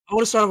I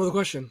want to start off with a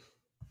question.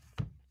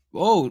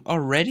 Oh,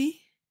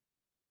 already?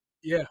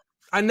 Yeah,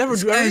 I never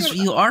This do. guy's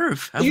real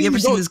Arf. Have you ever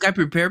seen this guy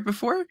prepare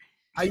before?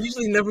 I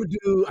usually never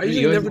do. I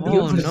usually never do.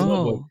 Oh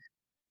no.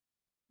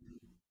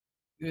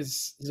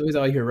 He's always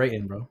out here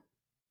writing, bro.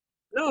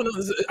 No.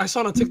 I saw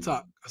it on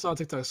TikTok.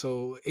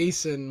 So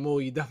Ace and Mo,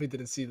 you definitely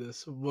didn't see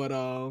this, but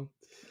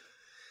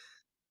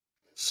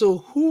so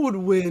who would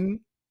win?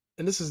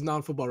 And this is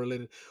non-football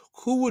related.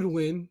 Who would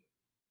win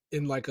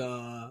in like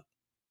a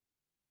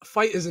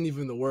fight? Isn't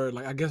even the word.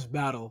 Like I guess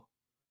battle,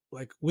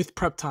 like with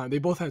prep time. They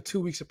both had 2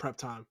 weeks of prep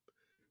time.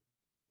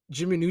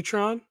 Jimmy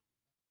Neutron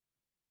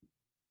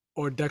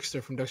or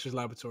Dexter from Dexter's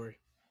Laboratory?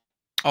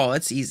 Oh,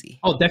 that's easy.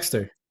 Oh,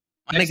 Dexter.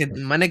 My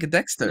nigga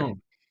Dexter. No,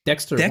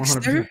 Dexter.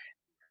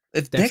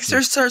 If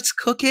Dexter starts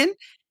cooking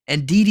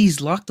and Dee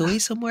Dee's locked away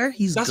somewhere,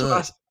 he's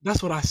good.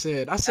 That's what I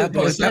said. I said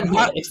it's not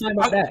about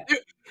that.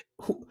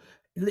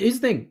 Here's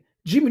the thing.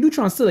 Jimmy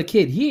Neutron's still a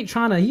kid. He ain't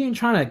trying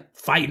to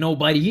fight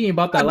nobody. He ain't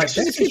about that. Like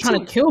Dexter's trying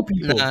to kill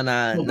people.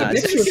 Nah.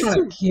 Dexter's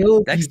trying to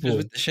kill Dexter's people.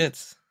 with the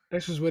shits.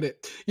 Dexter's with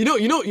it. You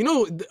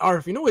know,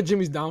 Arf, you know what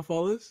Jimmy's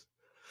downfall is?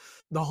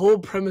 The whole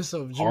premise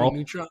of Jimmy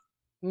Neutron.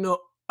 No.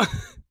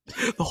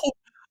 The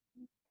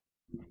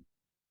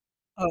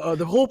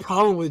whole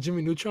problem with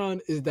Jimmy Neutron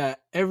is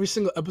that every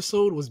single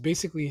episode was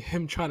basically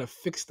him trying to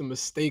fix the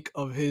mistake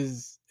of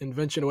his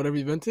invention or whatever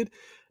he invented.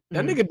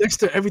 That nigga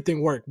Dexter,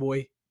 everything worked,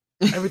 boy.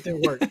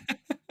 Everything worked.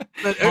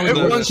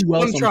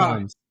 One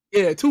try.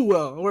 Yeah, too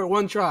well. Or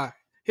one try.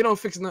 He don't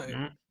fix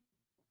nothing.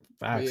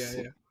 Facts.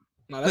 Yeah.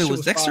 No, wait,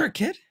 was Dexter a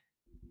kid?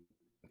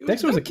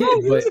 Dexter was a kid,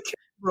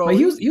 but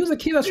he was a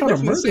kid that's trying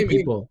to murder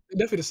people. They're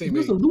definitely the same. He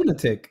was a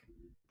lunatic.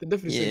 They're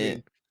definitely the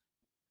same.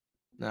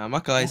 Nah, my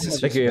guy's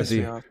just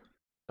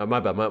my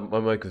bad. My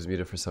mic was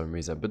muted for some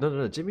reason. But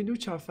no. Jimmy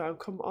Neutron, fam.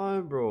 Come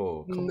on,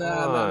 bro. Come on.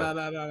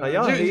 Nah.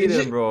 Y'all hate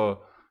him, bro.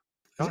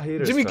 Y'all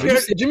haters,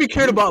 Jimmy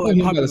cared about like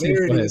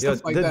popularity and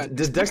stuff like that.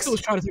 Dexter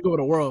was trying to take over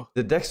the world.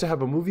 Did Dexter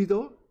have a movie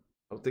though?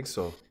 I don't think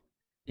so.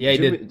 Yeah, he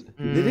did.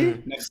 Did he?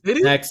 Did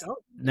he? Next.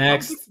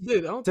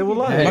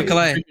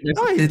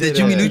 The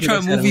Jimmy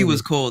Neutron movie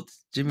was cold.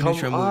 Jimmy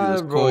Neutron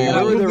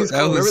movie was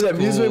cold. Remember that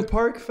amusement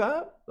park,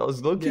 fam? That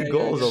was low-key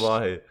goals, a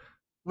lie.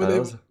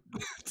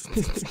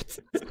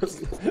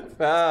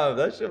 Fam,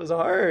 that shit was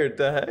hard.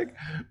 The heck,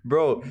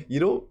 bro.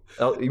 You know,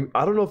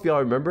 I don't know if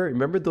y'all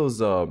remember those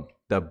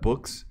that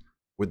books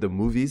with the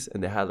movies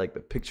and they had like the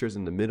pictures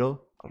in the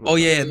middle. Oh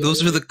yeah,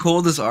 those were the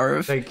coldest,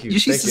 Arif. Thank you. You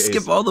used to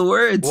skip all the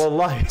words.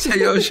 Wallahi.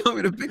 Yo, show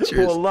me the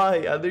pictures.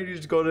 Wallahi, I think you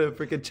just go to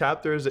freaking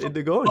chapters of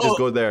Indigo and just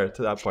go there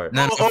to that part.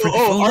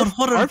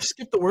 Hold on. Arf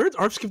skipped the words.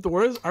 Arf skipped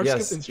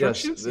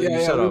instructions.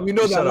 Yeah. We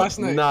know that last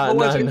night. Nah. Go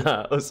watch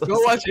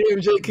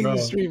AMJ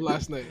King's stream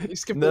last night. He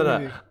skipped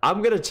No.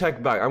 I'm gonna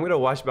check back. I'm gonna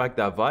watch back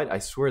that VOD. I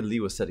swear Lee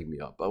was setting me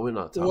up, but we're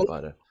not talking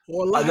about it.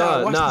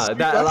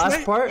 That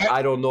last part,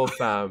 I don't know,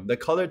 fam. The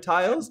color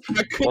tiles.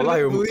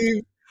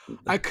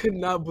 I could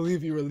not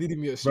believe you were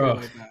leading me astray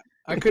like that.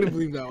 I couldn't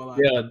believe that. Are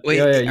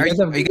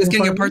you guys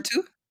getting a part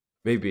 2?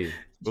 Maybe.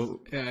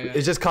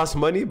 It just costs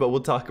money, but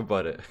we'll talk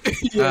about it.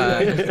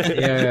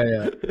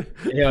 Yeah.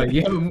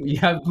 You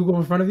have Google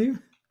in front of you?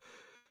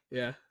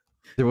 Yeah.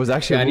 There was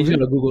actually. I need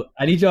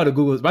y'all to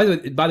Google. By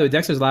the way,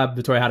 Dexter's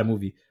Laboratory had a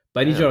movie,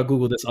 but I need y'all to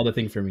Google this other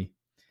thing for me.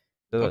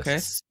 Okay.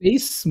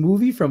 Space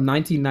movie from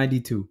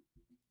 1992.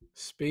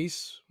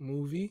 Space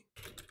movie.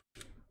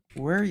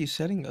 Where are you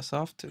setting us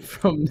off to?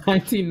 From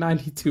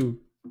 1992.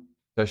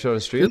 Should I show on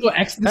the street?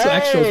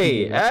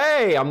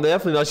 Hey, I'm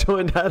definitely not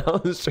showing that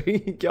on the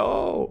street.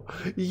 Yo.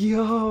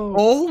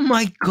 Oh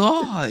my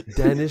god.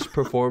 Danish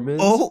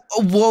performance.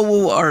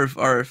 Whoa, Arf.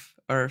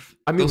 I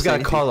mean, we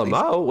gotta call him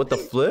out. What the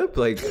flip?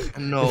 Like,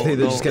 they're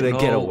just gonna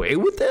get away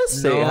with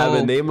this? They have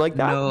a name like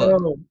that?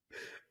 No.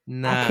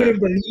 Nah. I couldn't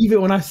believe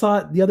it when I saw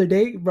it the other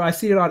day, bro. I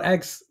seen it on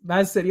X.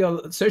 Man said,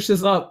 "Yo, search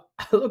this up."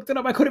 I looked it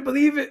up. I couldn't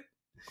believe it.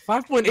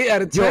 5.8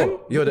 out of 10.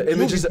 Yo, the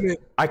images.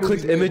 I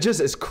clicked images.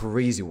 It's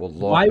crazy.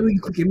 Why would you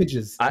click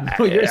images? I had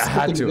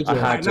to. You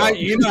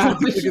know how to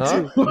click it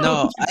too.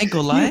 No, I ain't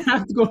gonna lie. You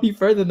have to go any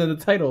further than the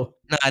title.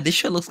 Nah, this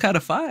shit looks kind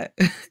of fire.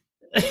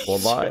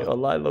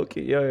 Wallahi,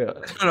 low-key. Yeah.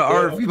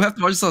 You have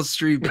to watch this on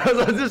stream. Because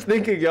I was just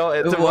thinking,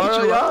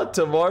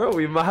 tomorrow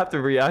we might have to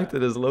react to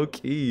this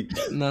low-key.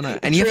 No.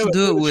 And you have to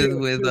do it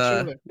with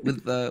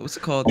what's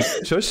it called?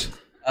 Shush?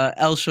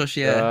 El Shush,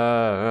 yeah.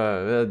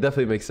 That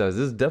definitely makes sense.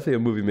 This is definitely a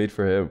movie made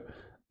for him.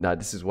 Nah,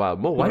 this is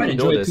wild. Mo, why do you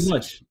know this? Too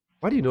much.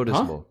 Why do you know this,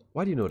 Mo?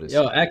 Why do you know this?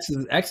 Yo, X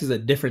is a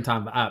different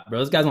time of app, bro.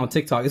 This guy's on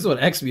TikTok. This is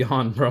what X be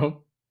on,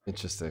 bro.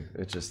 Interesting.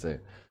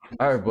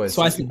 All right, boys.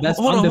 So I said that's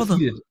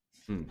undefeated.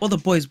 Hold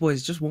up, boys.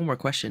 Just one more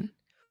question.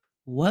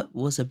 What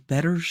was a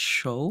better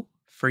show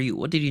for you?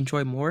 What did you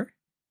enjoy more?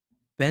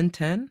 Ben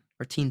 10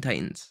 or Teen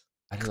Titans?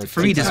 For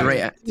me, this is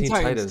right. Teen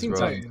Titans,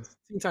 bro.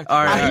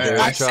 All right.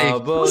 I hear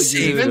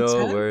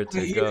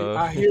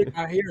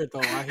it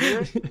though. I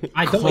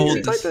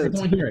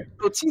don't hear it.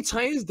 Bro, Teen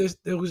Titans,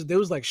 there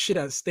was like shit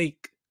at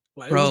stake.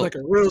 Like, bro, it was like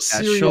a real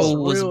serious. That show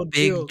was big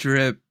deal.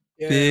 Drip.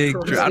 Big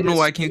drip. I don't know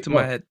why it came to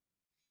my head.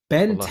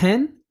 Ben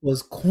 10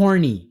 was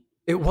corny.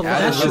 It, wallah, Yeah, I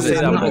I didn't didn't love say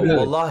it. that, bro. Good.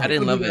 Wallahi. I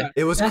didn't love it.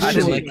 It was That I shit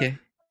didn't was- like it.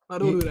 I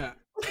don't do that.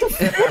 What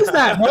is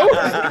that, bro?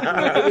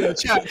 Yeah,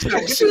 chat. Get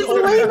Shit's this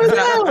old lame as man.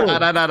 hell.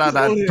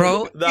 Nah.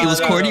 Bro, Nah, it was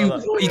nah, corny. nah,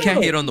 nah. You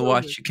can't hate on the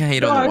watch. You can't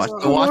hate on the Nah, watch.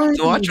 it's The watch corny,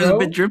 was a bro.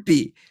 bit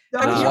drippy.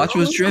 Nah, The watch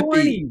was it's drippy.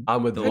 corny.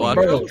 I'm with The the watch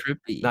bro. was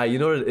drippy. Nah, you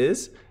know what it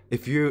is?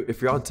 If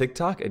you're on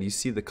TikTok and you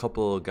see the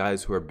couple of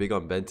guys who are big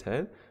on Ben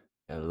 10,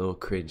 a little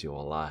cringy,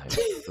 wallahi.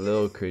 A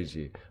little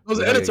cringy. Those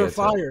We're not edits gonna are get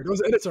to that. fire.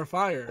 Those edits are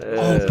fire.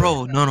 Oh,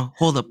 bro, no,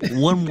 hold up.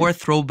 One more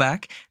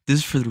throwback. This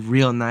is for the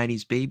real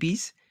 90s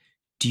babies.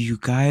 Do you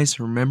guys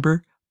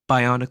remember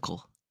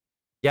Bionicle?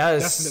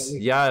 Yes,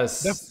 Definitely.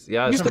 yes, He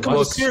yes. used to The come in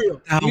a books.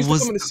 cereal. That He used to was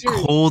come in a the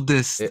cereal.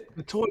 coldest. It-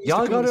 The toy used to Y'all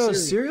come in got it a on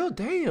cereal. cereal?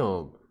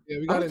 Damn. Yeah,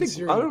 we I got don't it in think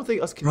cereal. I don't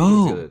think us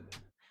Canadians Bro, get it.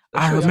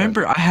 I That's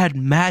remember I had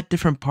mad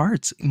different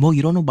parts. Mo,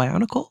 you don't know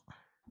Bionicle?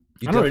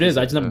 You I know what it is.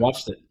 I definitely just never said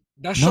watched it.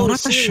 That No, show not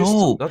is the serious, show.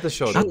 too. Not the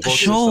show. Not the the books and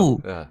show.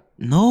 stuff.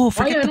 Yeah. No,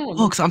 forget yeah, the no,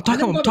 books. I'm I never talking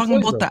got the about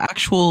toys, the though.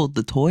 actual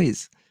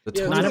toys. The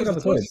Yeah, toys. Nah, I never got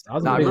the toys. I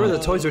was Nah, I a big remember one.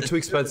 the toys are too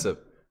expensive.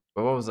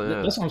 But what was that?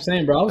 Yeah. That's what I'm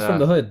saying, bro. I was Yeah. from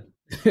the hood.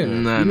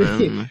 Nah,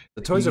 nah.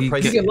 The toys are You You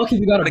pricey. get lucky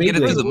if you got a Gotta get it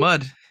through the Beyblade.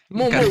 mud.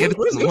 Mo, Gotta get it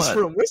where's through the Ace mud.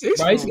 from? Where's Ace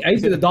Bro, I used from?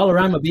 to get the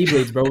Dollarama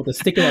Beyblades, bro, with the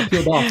sticker that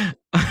peeled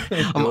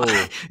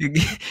off.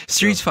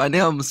 Streets find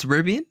out I'm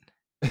suburban.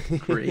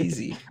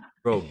 Crazy.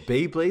 Bro,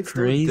 Beyblades,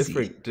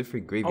 Crazy.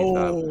 different gravy,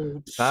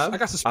 Oh, fam. I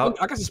got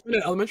suspended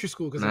in elementary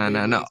school because Nah, of nah,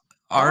 Beyblades. no.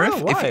 Oh, RF,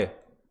 if why?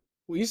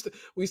 We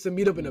used to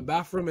meet up in the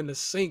bathroom in the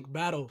sink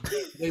battle.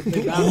 They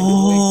battle.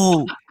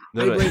 oh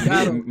No, no. Beyblade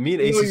battle. Me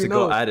and You Ace know, used you to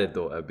go know. at it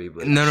though at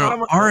Beyblade. no, Shout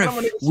no, out my RF.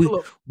 nigga We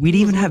Phillip. we'd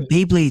He even was have on it.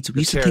 Beyblades.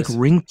 We used to take chairs.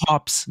 ring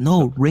pops.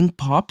 No, ring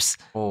pops.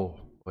 Oh,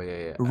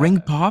 yeah.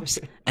 Ring pops,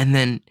 and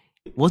then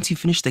once you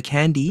finish the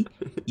candy,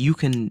 you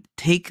can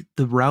take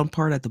the round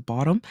part at the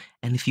bottom,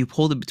 and if you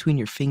hold it between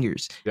your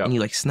fingers Yeah. and you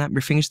like snap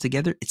your fingers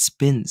together, it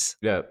spins.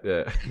 Yeah.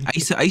 I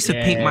used to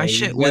paint my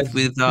shit with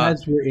you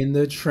guys were in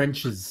the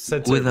trenches.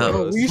 Center, with bro.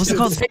 Bro, we used what's it to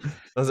called? take-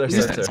 That's our we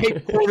used to center.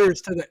 take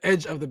quarters to the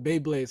edge of the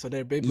Beyblade, so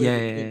their Beyblade. would Yeah,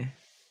 hit.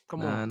 Come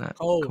nah, on, nah,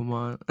 cold. come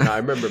on. Nah, I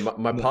remember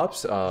my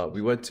pops.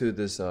 We went to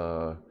this.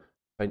 What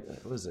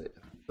was it?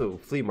 Oh,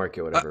 flea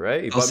market, whatever,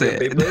 right? He I'll bought me a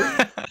say it.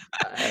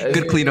 Beyblade.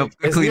 Good cleanup.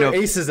 Good It's near cleanup.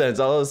 Ace's ends.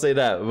 I'll say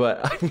that, but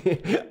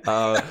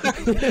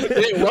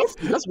Yeah,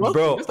 wealthy, that's wealthy.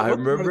 bro, That's the I wealthy part of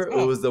remember the it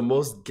job. was the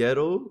most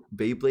ghetto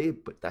Beyblade,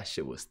 but that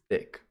shit was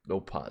thick. No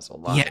pause. A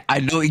lot. Yeah, I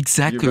know You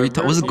exactly what you're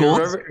talking. Was it You gold?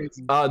 remember?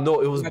 Crazy.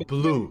 No, it was Gotta be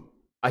blue.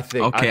 I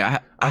think. Okay, I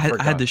had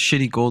forgot. the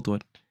shitty gold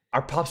one.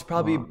 Our pops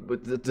probably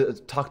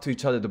talked to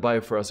each other to buy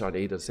it for us on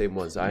the same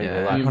ones. I ain't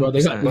Yeah. gonna lie. Bro,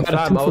 they got, 100%. they got a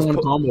Fam, I was 2-for-1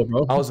 put- combo,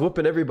 bro. I was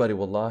whooping everybody,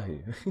 wallahi.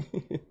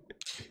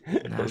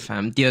 Nah,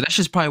 fam. Yeah, that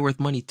shit's probably worth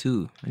money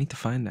too. I need to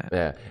find that.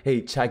 Yeah.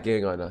 Hey, chat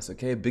gang on us,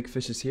 okay? Big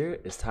Fish is here.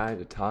 It's time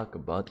to talk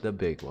about the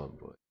big one,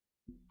 boy.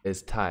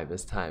 It's time.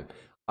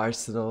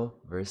 Arsenal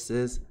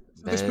versus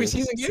This Man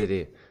preseason game? City.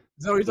 Is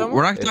that what you're talking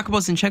We're about? not gonna talk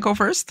about Zinchenko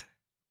first.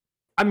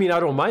 I mean, I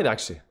don't mind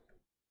actually.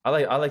 I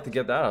like to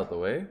get that out of the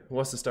way. Who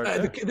wants to start there?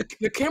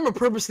 The camera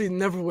purposely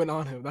never went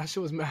on him. That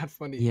shit was mad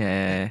funny.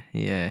 Yeah.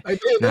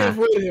 Like, they Nah.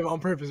 avoided him on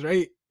purpose,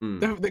 right? Mm.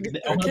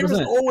 The camera's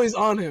 100%. always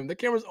on him. The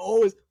camera's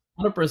always.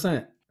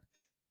 100%.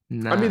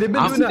 Nah. I mean, they've been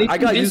I'm- doing that. they I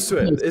got do used to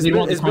this it. because they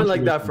want the It's been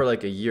like that controversy. for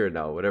like a year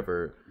now,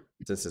 whatever,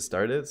 since it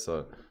started.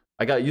 So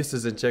I got used to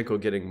Zinchenko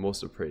getting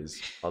most of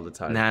praise all the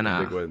time. Nah, for nah.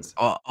 Big wins.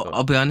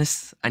 I'll be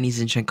honest. I need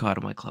Zinchenko out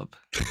of my club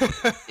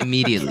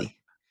immediately.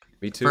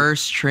 Me too.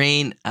 First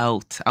train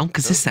out. I'm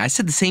consistent. I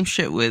said the same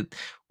shit with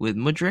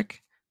Mudryk.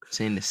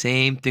 Saying the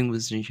same thing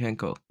with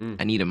Zinchenko. Mm.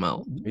 I need him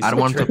out. He's I don't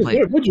want him to so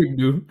play. What you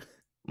do?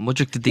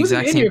 Mudryk did the He wasn't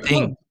exact in same your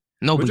thing. club.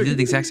 No, but he Mudryk- did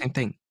the exact same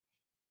thing.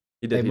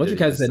 He Hey, did. Mudryk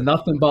has said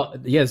nothing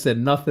about. He has said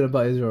nothing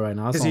about Israel right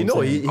now. That's Because all you I'm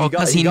know saying. he Oh, got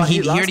because he got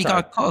heat last already time.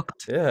 got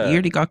cooked. Yeah. He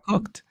already got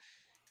cooked.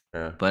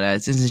 Yeah. But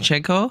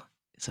Zinchenko,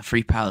 it's a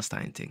free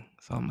Palestine thing.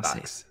 That's all I'm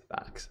gonna say.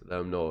 Facts.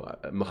 Let him know.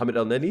 Mohammed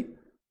El Neni,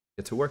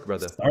 get to work,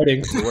 brother.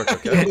 Starting. Get to work,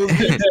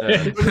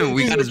 okay?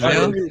 We got his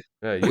bail.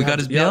 Yeah, We got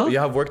his bill? You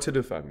have work to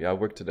do, fam. You have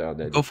work to do on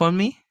that.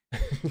 GoFundMe.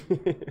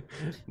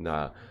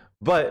 Nah,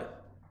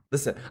 but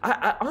listen,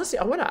 I honestly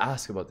I want to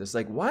ask about this.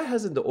 Like, why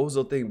hasn't the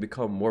Ozil thing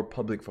become more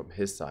public from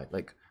his side?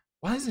 Like,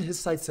 why hasn't his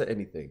side said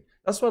anything?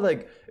 That's why,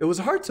 like, it was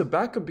hard to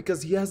back him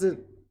because he hasn't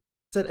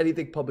said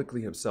anything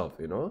publicly himself.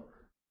 You know.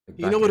 Like,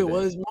 You back know in what the it day.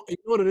 was? You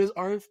know what it is,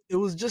 Arif? It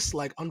was just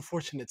like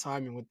unfortunate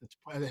timing with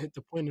hit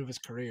the point of his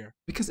career.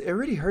 Because it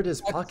already hurt his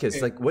That's pockets.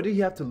 it. Like, what did he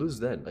have to lose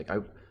then? Like,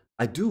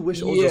 I do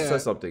wish Ozil Yeah.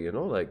 said something. You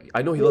know, like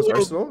I know he loves Well,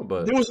 Arsenal,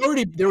 but There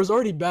was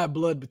already bad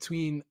blood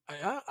between.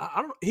 I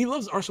don't. He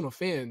loves Arsenal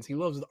fans. He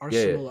loves the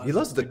Arsenal. yeah, he as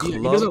loves the an idea.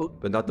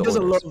 club, but not the He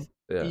doesn't owners. love.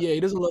 Yeah. Yeah, he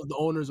doesn't love the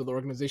owners or the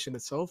organization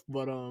itself.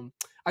 But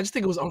I just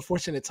think it was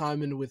unfortunate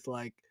timing with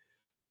like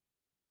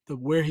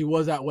where he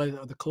was at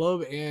with the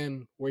club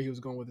and where he was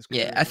going with his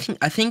career. Yeah,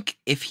 I think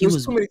if he There's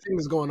was, too many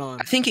things going on.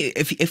 I think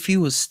if he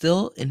was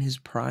still in his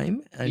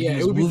prime and Yeah, he it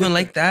was would be moving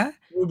like that,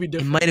 It would be it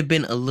different. might have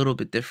been a little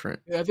bit different.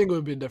 Yeah, I think it would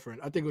have been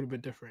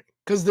different.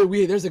 Because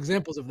there's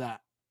examples of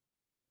that.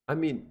 I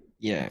mean,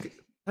 Yeah.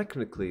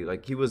 technically,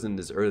 like he was in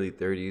his early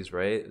 30s,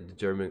 right? The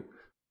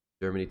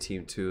Germany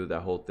team too,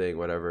 that whole thing,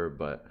 whatever.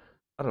 But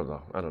I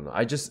don't know.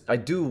 I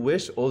do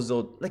wish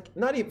Ozil, like,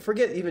 not even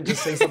forget even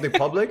just saying something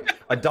public,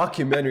 a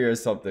documentary or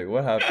something.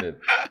 What happened?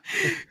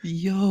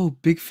 Yo,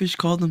 Big Fish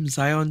called him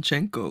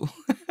Zionchenko.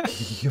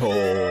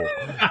 Yo,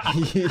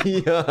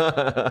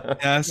 yeah.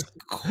 That's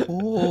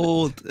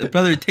cold,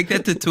 brother. Take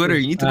that to Twitter.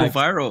 You need to go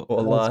viral.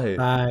 Wallahi,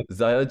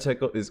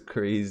 Zionchenko is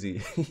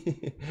crazy.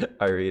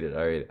 I read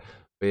it.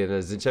 But yeah,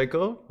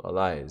 Zinchenko,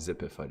 wallahi,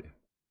 zip it, funny.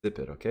 Zip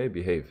it, okay?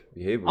 Behave.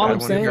 All I'm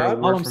saying,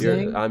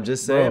 I'm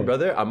just saying,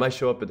 brother, I might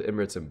show up at the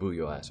Emirates and boo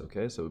your ass,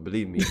 okay? So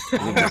believe me.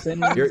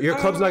 Your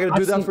club's not gonna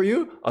do that for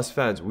you. Us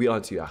fans, we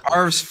onto you.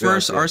 Our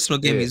first Arsenal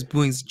game is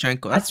booing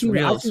Zinchenko. That's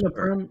real.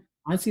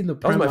 I seen the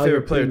That was my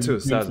favorite player too,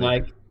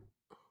 sadly.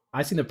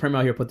 I seen the Prem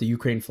out here put the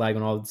Ukraine flag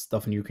on all the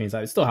stuff in Ukraine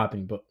side. It's still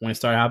happening, but when it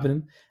started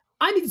happening,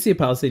 I need to see a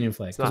Palestinian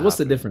flag. Because what's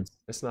the difference?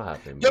 It's not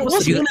happening. There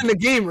was one in the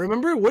game,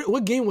 remember?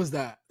 What game was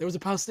that? There was a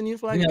Palestinian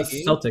flag in the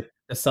game?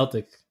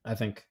 Celtic, I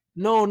think.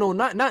 No,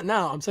 not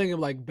now. I'm saying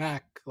like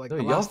back. Like no,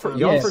 y'all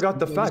forgot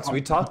the facts. We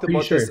talked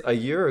about this a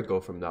year ago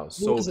from now.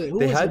 So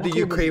they had the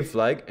Ukraine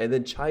flag, and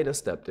then China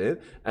stepped in,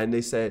 and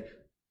they said,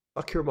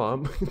 fuck your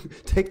mom,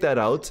 take that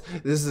out.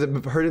 This is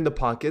hurting the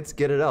pockets,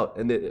 get it out.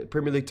 And the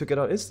Premier League took it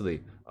out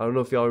instantly. I don't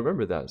know if y'all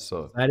remember that.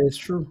 So that is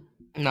true.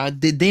 Nah,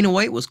 Dana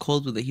White was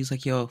cold with it. He's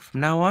like, yo,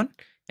 from now on,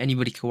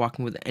 anybody can walk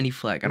in with any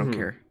flag. I don't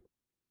care.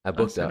 I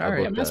booked that.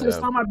 It's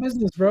not my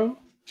business, bro.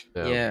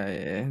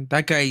 Yeah.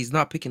 That guy, he's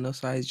not picking no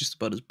sides, just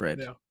about his bread.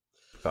 Yeah.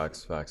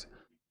 Facts.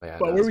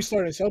 But where we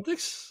starting,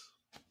 Celtics?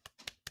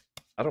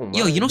 I don't mind.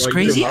 Yo, you know what's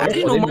crazy? I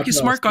didn't know Marcus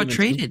Smart got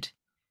traded.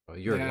 Oh,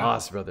 you're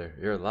lost, brother.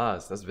 You're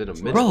lost. That's been a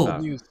minute. Bro,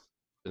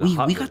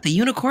 we got the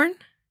unicorn?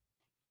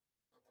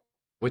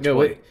 Which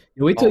one?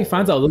 Wait till he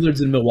finds out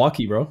Lillard's in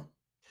Milwaukee, bro.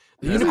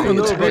 The unicorn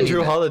looks great.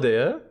 Drew Holiday,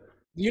 yeah?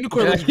 The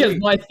unicorn looks great.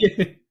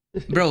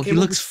 Bro, he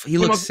looks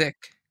sick.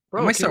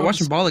 Bro, I might start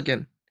watching ball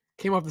again.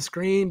 Came off the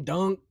screen,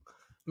 dunk,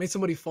 made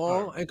somebody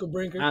fall, ankle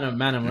breaker.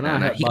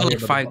 Man, he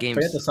played 5 games.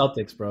 Forget the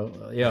Celtics,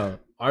 bro. Yo,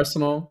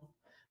 Arsenal,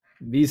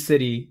 B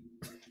City,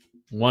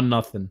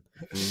 1-0.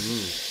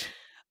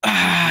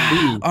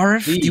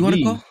 RF, do you want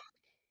to go?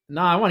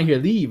 Nah, I want to hear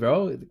Lee,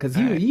 bro, because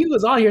he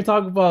was on here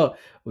talking about,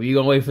 well, you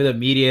gonna wait for the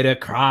media to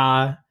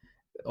cry.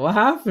 What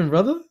happened,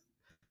 brother?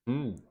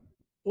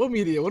 What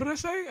media? What did I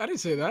say? I didn't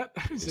say that.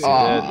 I didn't say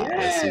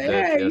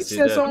that. You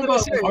said something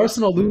about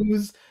Arsenal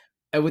lose,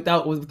 and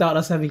without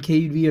us having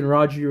KD and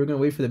RODRI, we're gonna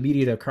wait for the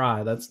media to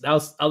cry. That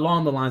was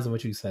along the lines of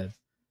what you said.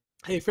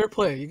 Hey, fair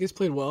play. You guys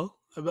played well.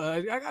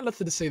 I got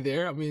nothing to say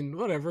there. I mean,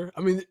 whatever.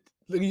 I mean,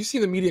 you see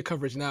the media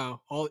coverage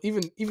now.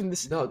 Even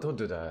this. No, don't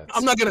do that.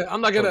 I'm not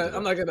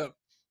gonna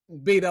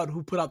bait out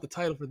who put out the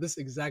title for this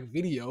exact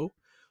video,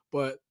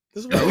 but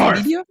this is what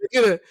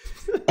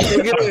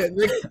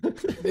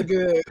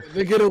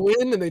they get a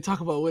win and they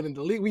talk about winning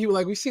the league.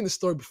 We've seen the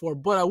story before,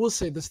 but I will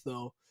say this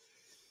though: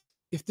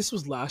 if this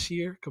was last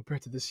year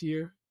compared to this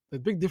year, the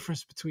big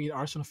difference between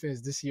Arsenal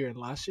fans this year and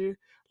last year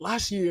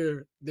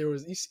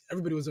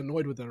everybody was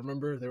annoyed with it.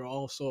 Remember, they were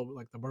all so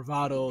like the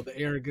bravado, the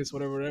arrogance,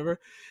 whatever.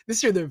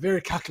 This year they're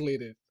very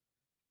calculated.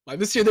 Like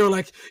this year, they were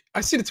like,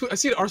 I see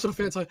the Arsenal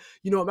fans like,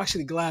 I'm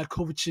actually glad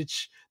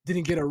Kovacic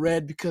didn't get a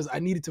red because I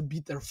needed to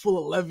beat their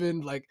full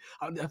 11. Like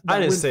I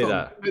didn't say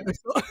that.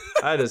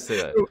 I didn't say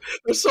that.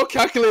 They're so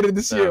calculated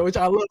this year, which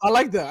I love. I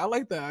like that.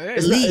 Hey,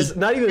 it's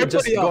not even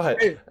just go ahead.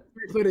 Hey,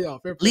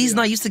 Lee's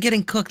not used to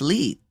getting cooked.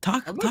 Lee,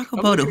 talk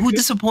about it. Who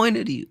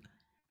disappointed you?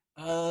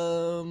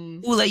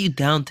 Who let you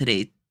down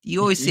today?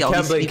 You always see all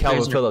these. You can't blame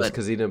Calvin Phillips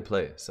because he didn't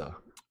play. So.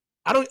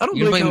 I don't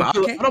blame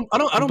Ake? I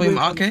don't blame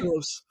Ake?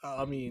 Phillips.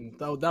 I mean,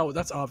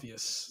 that's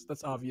obvious.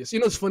 That's obvious.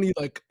 It's funny.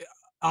 Like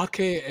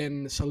Ake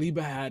and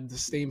Saliba had the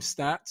same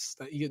stats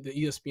that the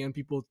ESPN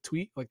people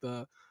tweet, like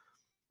the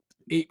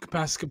 8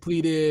 passes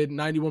completed,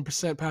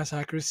 91% pass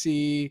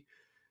accuracy,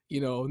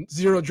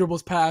 0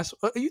 dribbles pass.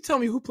 You tell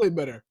me who played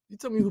better. They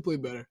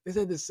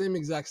said the same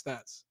exact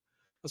stats.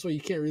 That's why you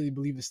can't really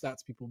believe the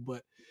stats people.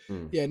 But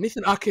yeah,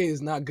 Nathan Ake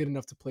is not good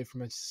enough to play for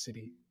Manchester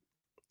City.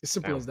 As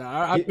simple as that.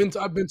 I've been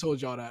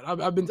told y'all that.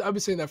 I've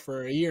been saying that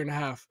for a year and a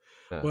half.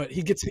 Yeah. But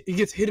he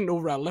gets hidden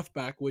over at left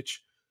back,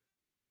 which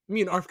me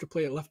and Arf could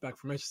play at left back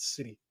for Manchester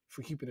City if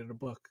we're keeping it a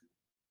buck.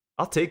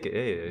 I'll take it.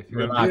 Hey, if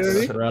you're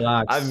relax.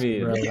 I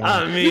mean, bro,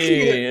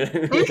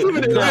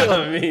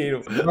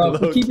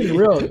 keeping it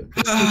real.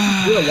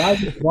 Why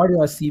is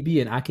Guardiola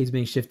CB and Ake's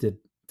being shifted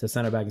to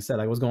center back instead?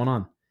 Like, what's going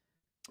on?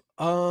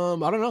 I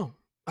don't know.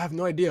 I have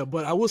no idea.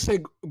 But I will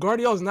say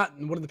Guardiola is not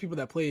one of the people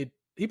that played.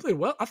 He played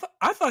well.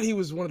 I thought he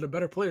was one of the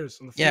better players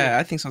on the field. Yeah,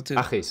 I think so too.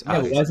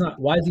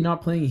 Why is he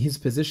not playing his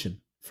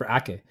position for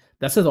Ake?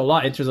 That says a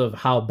lot in terms of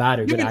how bad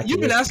or good Ake is.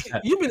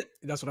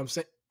 That's what I'm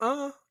saying.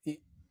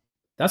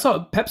 That's how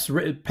Pep's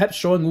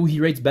showing who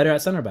he rates better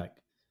at center back.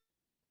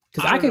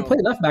 Because Ake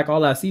played left back all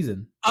last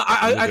season.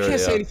 I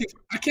can't say anything.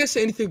 I can't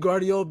say anything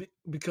Guardiola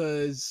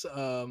because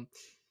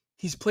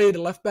he's played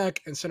left back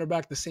and center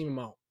back the same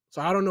amount.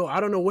 So I don't know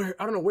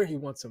where he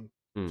wants him.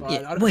 So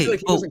I feel like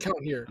he doesn't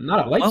count here.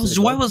 Why was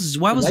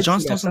John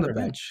Stones on the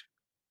bench?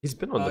 He's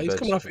been on the bench. He's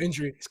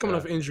coming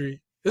off injury.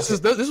 This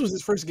was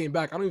his first game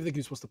back. I don't even think he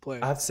was supposed to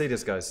play. I have to say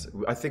this, guys.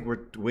 I think we're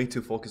way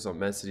too focused on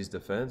Man City's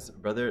defense.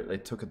 Brother,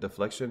 it took a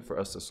deflection for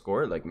us to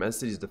score. Like, Man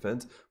City's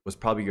defense was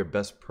probably your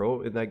best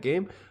pro in that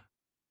game.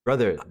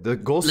 Brother, the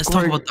goal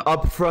scoring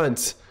up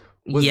front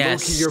was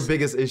low-key your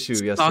biggest issue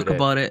yesterday. Talk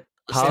about it.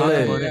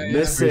 Haaland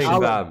missing,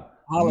 fam.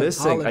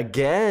 Missing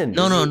again.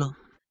 No.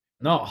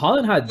 No,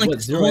 Haaland had like,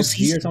 what, 0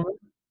 XG or something?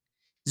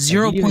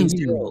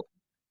 0.0.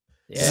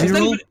 Yeah.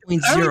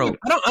 0.0.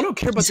 I don't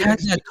care about He's had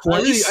that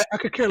twice. I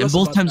could care less. And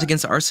both about times that.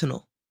 against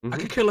Arsenal. I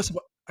could care less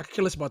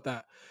about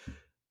that.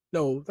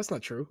 No, that's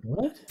not true.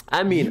 What?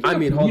 I mean, hold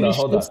on.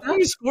 Didn't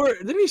he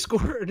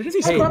score?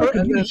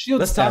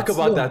 Let's talk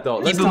about that though.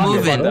 Keep it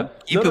moving.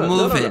 Keep it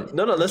moving.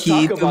 No, let's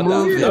talk about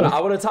that. No, I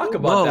want to talk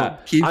about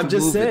that. I'm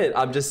just saying.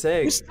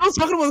 You're still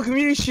talking about the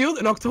Community Shield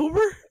in October?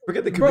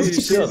 Forget the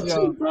Community Shield. This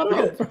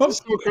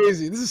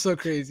is so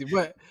crazy.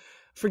 But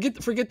forget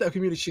the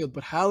Community Shield.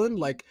 But Haaland,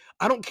 like,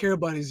 I don't care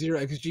about his 0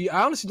 XG.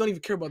 I honestly don't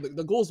even care about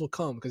the goals will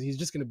come because he's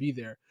just gonna be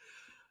there.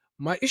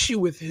 My issue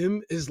with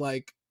him is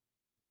like,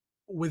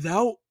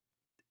 without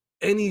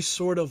any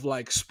sort of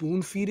like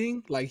spoon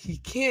feeding, like he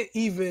can't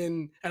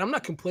even, and I'm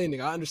not complaining,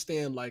 I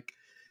understand like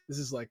this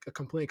is like a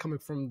complaint coming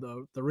from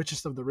the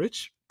richest of the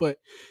rich, but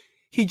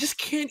he just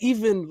can't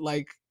even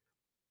like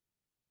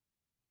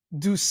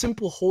do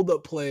simple hold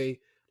up play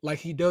like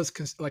he does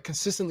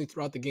consistently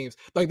throughout the games.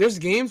 Like there's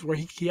games where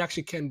he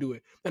actually can do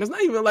it, and it's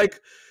not even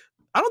like,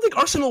 I don't think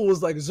Arsenal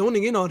was like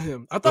zoning in on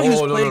him. I thought he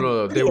was playing.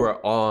 No. They were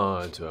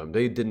on to him.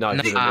 They did not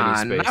give him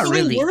any space. Not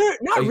really.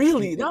 Not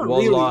really.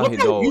 Wallahi,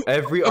 no.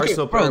 Every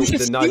Arsenal player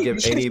did not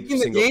give any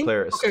single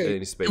player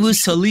any space. It was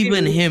Saliba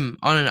and him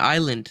on an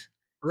island.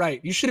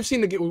 Right. You should have seen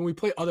the game when we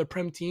play other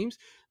Prem teams.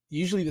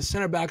 Usually the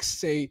center backs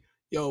say,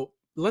 "Yo,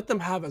 let them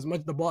have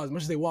the ball as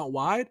much as they want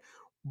wide."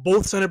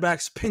 Both center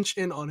backs pinch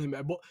in on him.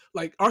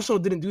 Like Arsenal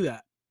didn't do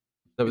that.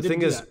 The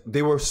thing is,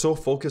 they were so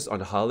focused on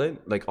Haaland.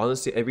 Like,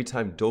 honestly, every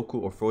time Doku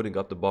or Foden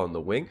got the ball on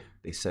the wing,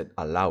 they said,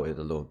 allow it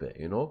a little bit,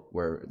 you know?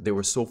 Where they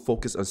were so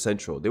focused on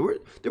central. They were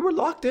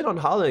locked in on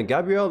Haaland,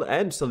 Gabriel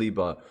and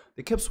Saliba.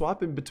 They kept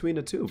swapping between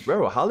the two.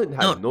 Bro, Haaland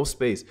had no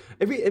space.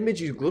 Every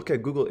image you look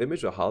at, Google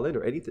image of Haaland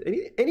or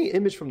anything, any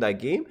image from that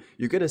game,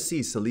 you're going to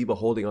see Saliba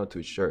holding onto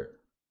his shirt.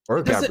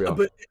 Or Gabriel.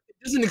 But it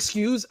doesn't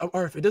excuse,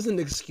 or if it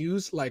doesn't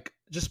excuse, like,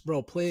 just,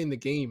 bro, playing the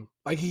game.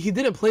 Like, he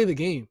didn't play the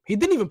game. He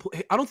didn't even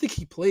play. I don't think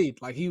he played.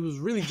 Like, he was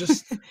really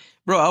just...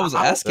 Bro, I was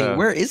asking,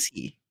 where is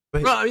he?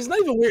 Bro, it's not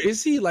even where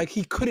is he. Like,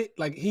 he couldn't,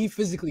 like, he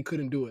physically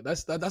couldn't do it.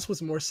 That's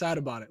what's more sad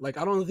about it. Like,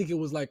 I don't think it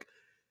was, like,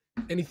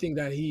 anything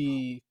that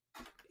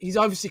he's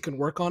obviously can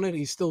work on it.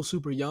 He's still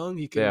super young.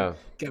 He can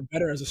get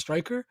better as a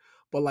striker.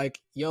 But,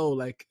 like,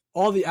 like,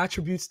 all the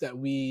attributes that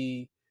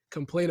we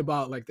complain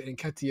about, like the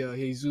Nketiah,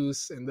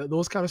 Jesus, and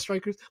those kind of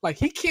strikers, like,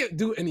 he can't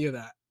do any of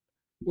that.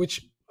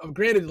 Which...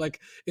 granted,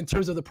 like in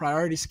terms of the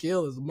priority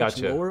scale is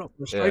much lower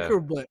for a striker,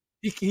 but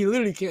he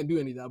literally can't do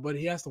any of that. But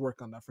he has to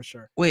work on that for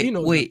sure.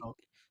 Wait.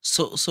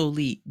 So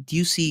Lee, do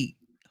you see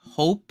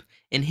hope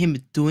in him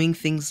doing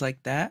things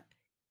like that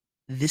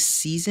this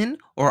season,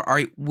 or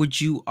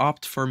would you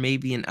opt for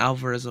maybe an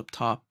Alvarez up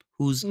top,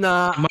 who's in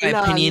my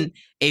opinion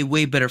a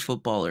way better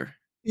footballer,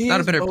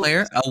 not a better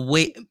player, a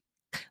way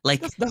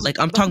like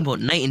I'm talking about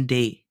night and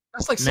day.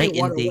 That's like saying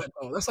water wet,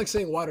 though. That's like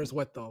saying water is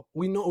wet, though.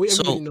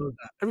 Everybody knows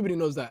that. Everybody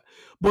knows that.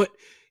 But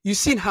you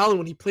seen Haaland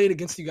when he played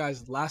against you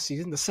guys last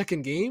season, the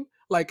second game.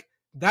 Like,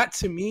 that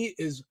to me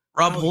is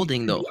Rob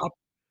Holding, though.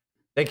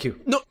 Thank you.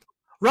 No,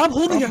 Rob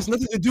Holding has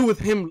nothing to do with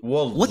him.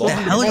 What the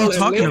hell are you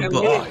talking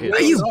about?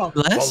 Are you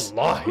blessed?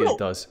 Wallahi, it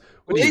does.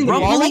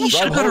 Rob Holding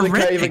should have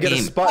can't even get a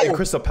spot in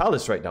Crystal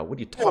Palace right now. What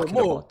are you talking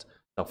about?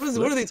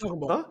 What are they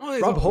talking about? Huh?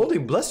 Rob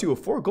Holding, bless you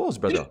with 4 goals,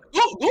 brother.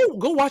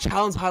 Go watch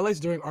Haaland's highlights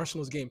during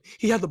Arsenal's game.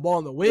 He had the ball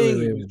on the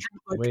wing.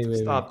 Wait.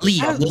 Stop.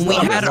 Lee, when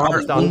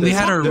we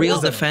had our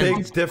real defense.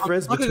 Big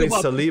difference between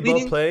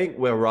Saliba playing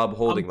with Rob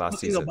Holding last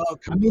season.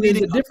 I mean,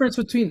 there's a difference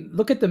between,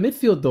 look at the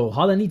midfield though.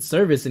 Haaland needs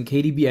service, and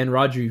KDB and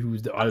Rodri,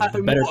 who's the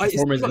better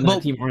performers in the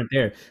team, aren't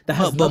there.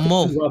 But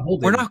Mo,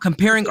 we're not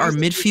comparing our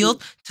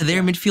midfield to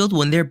their midfield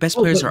when their best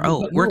players are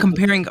out. We're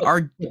comparing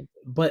our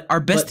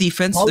best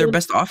defense to their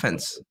best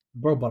offense.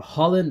 Bro, but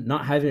Haaland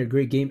not having a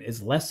great game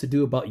is less to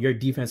do about your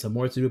defense and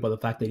more to do about the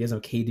fact that he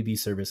doesn't have KDB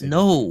service.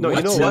 No, you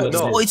know what?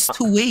 No. It's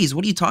 2 ways.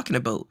 What are you talking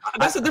about?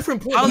 That's a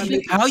different point.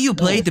 How you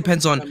play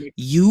depends on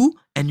you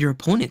and your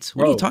opponents.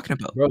 What are you talking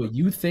about? Bro,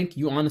 you really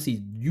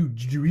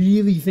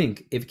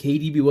think if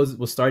KDB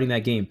was starting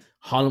that game,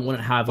 Haaland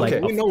wouldn't have like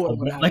a 1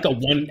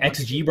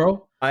 XG,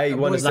 bro? I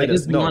want to say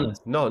this. No.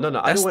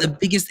 That's the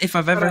biggest if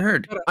I've ever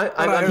heard.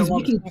 He's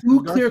making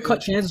 2 clear-cut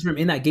chances from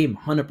in that game,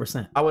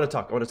 100%. I want to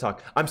talk.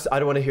 I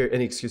don't want to hear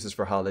any excuses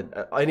for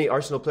Haaland. Any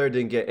Arsenal player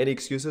didn't get any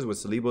excuses when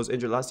Saliba was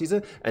injured last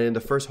season, and in the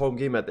first home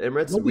game at the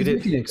Emirates, we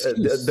didn't.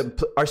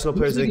 The Arsenal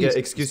players didn't get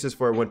excuses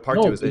for when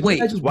Partey was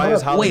injured. Why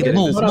is Haaland getting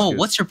this excuse? Mo,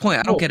 what's your point?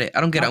 I don't get it.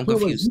 I'm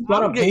confused. I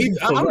don't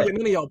get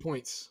none of y'all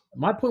points.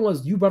 My point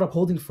was, you brought up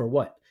Holding for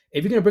what?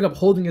 If you're going to bring up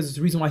Holding as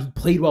the reason why he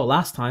played well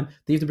last time, then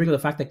you have to bring up the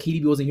fact that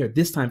KDB wasn't here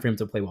this time for him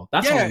to play well.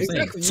 That's all I'm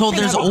saying. So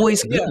there's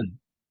always...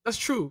 That's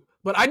true.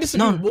 But I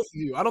disagree No. with both of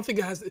you. I don't think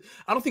it has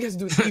to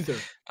do with either.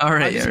 All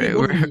right.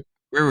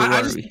 Where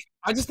I were we?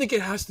 just think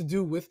it has to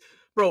do with,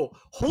 bro,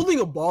 holding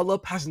a ball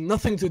up has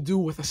nothing to do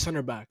with a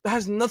center back. That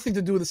has nothing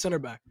to do with a center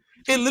back.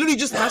 It literally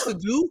just has to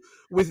do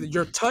with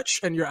your touch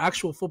and your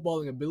actual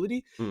footballing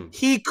ability.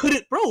 He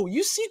couldn't, bro.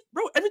 You see,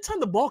 bro, every time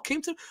the ball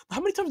came to him,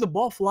 how many times did the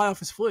ball fly off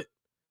his foot?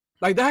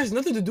 Like, that has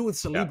nothing to do with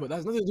Saliba. That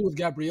has nothing to do with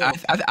Gabriel.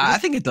 I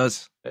think it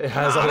does. It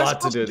has a lot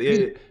to do with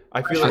it.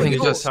 I feel like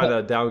you're just trying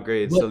to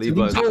downgrade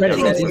Saliba.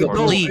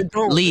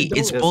 Lee,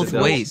 it's both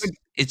ways.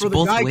 It's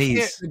both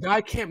ways. The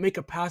guy can't make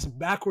a pass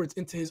backwards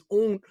into his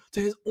own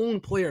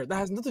player. That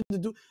has nothing to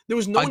do. There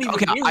was no one even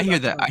near I hear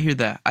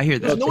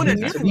that. No one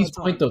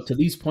to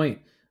Lee's point,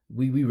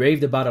 we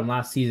raved about him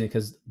last season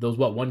because there was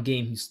one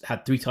game he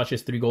had 3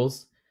 touches, 3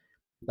 goals.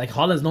 Like,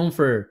 Haaland's known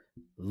for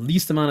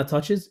least amount of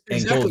touches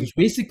and goals, which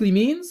basically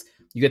means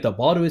you get the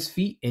ball to his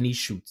feet and he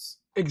shoots.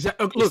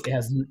 Exactly. Look, it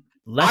has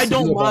less to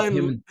do about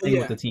him playing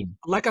with the team.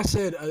 Like I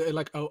said,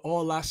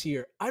 all last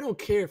year, I don't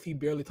care if he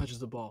barely touches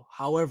the ball.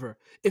 However,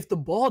 if the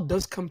ball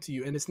does come to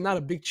you and it's not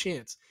a big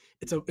chance,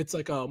 it's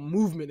like a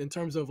movement in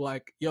terms of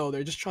like, yo,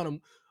 they're just trying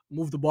to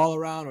move the ball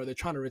around or they're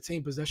trying to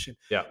retain possession.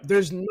 Yeah.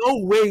 There's no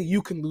way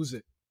you can lose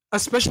it,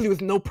 especially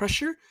with no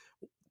pressure.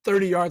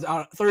 30 yards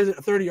out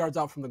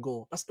from the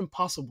goal. That's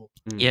impossible.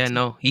 Yeah,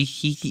 no,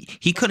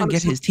 he couldn't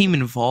get his team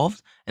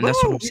involved, and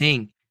that's what I'm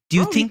saying. Do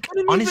you think,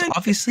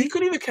 obviously, he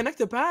couldn't even connect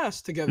the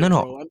pass together?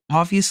 No,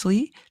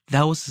 obviously,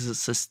 that was a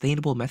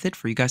sustainable method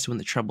for you guys to win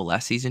the treble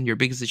last season, your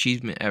biggest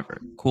achievement ever.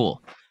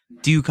 Cool.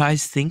 Do you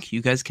guys think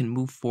you guys can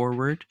move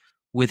forward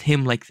with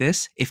him like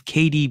this if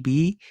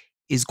KDB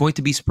is going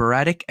to be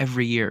sporadic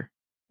every year?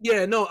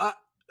 Yeah, no,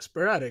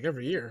 sporadic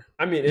every year.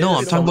 I mean, no,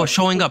 I'm talking about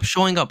showing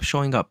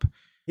up.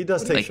 He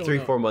does take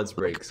 3-4 months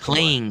breaks.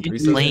 Playing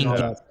games.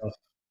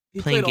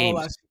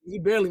 He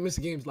barely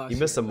missed games last year. He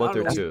missed a month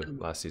or 2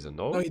 last season,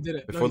 no? No, he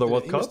didn't. Before the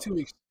World Cup?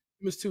 He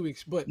missed 2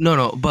 weeks. But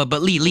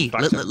Lee,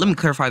 let me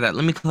clarify that.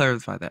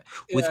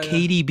 With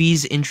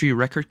KDB's injury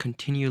record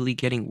continually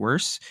getting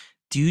worse,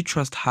 do you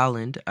trust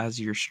Haaland as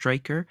your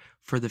striker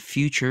for the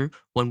future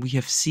when we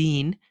have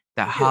seen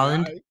that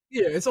Haaland...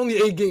 it's only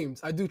 8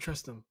 games. I do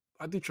trust him.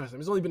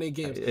 It's only been 8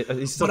 games.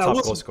 He's still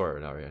top goal scorer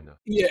now, right? Now.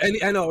 Yeah, and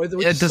I know. It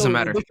doesn't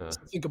matter. To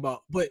think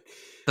about, but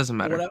doesn't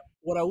matter.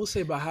 What I will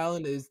say about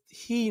Haaland is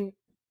he's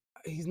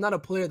not a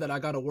player that I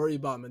got to worry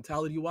about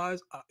mentality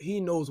wise. He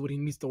knows what he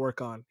needs to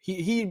work on.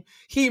 He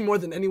more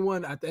than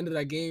anyone at the end of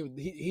that game,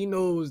 he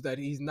knows that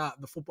he's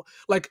not the football.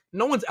 Like,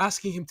 no one's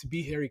asking him to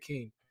be Harry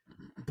Kane,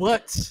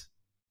 but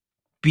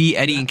be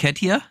Eddie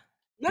Nketiah.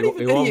 Not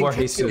even Eddie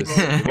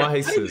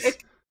Nketiah.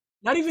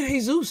 Not even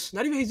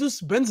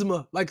Jesus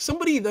Benzema, like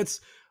somebody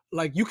that's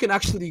like you can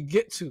actually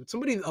get to,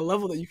 a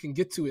level that you can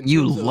get to.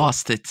 You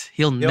lost it.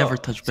 He'll never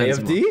touch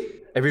Benzema. AFD?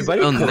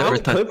 Everybody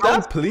clip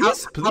that,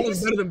 please.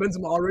 Haaland's better than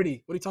Benzema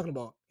already. What are you talking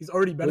about? He's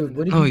already better than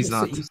him. No, he's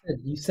not. You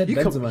said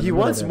Benzema. He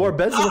wants more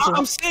Benzema.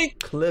 I'm saying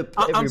clip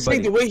everybody. I'm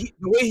saying the way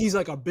he's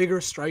like a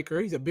bigger striker.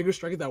 He's a bigger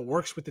striker that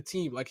works with the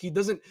team. Like he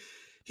doesn't.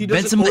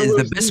 Benzema is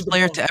the best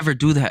player to ever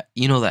do that.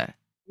 You know that.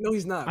 No,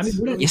 he's not. I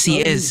mean, yes, he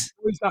is.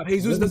 No, he's not.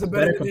 Jesus does a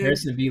better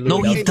comparison.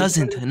 No, he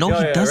doesn't. No,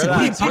 he doesn't.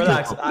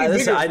 Relax.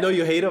 Listen, I know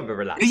you hate him, but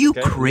relax. Are you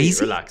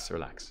crazy? Relax.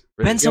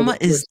 Benzema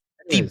is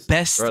the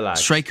best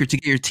striker to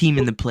get your team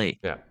in the play.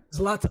 Yeah.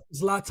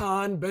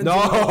 Zlatan, Benzema. No,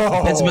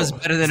 Benzema's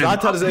better than him.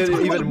 Zlatan is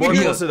even more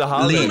close to the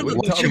Haaland.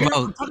 Watch your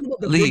mouth.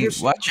 Lee,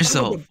 watch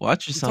yourself.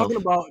 Watch yourself. I'm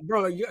talking about,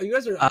 bro. You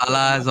guys are.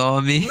 Allah's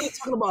on me. I'm not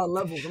talking about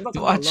levels. I'm not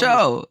talking watch about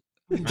out.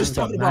 I'm just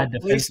talking about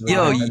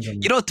yo,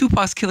 you know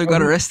Tupac's killer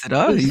got arrested,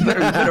 huh? You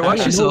better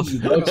watch yourself.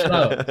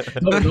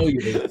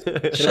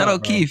 Shut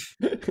up, Keith.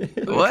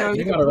 What?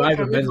 You gotta ride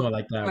with Benzema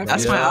like that.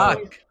 That's my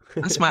arc.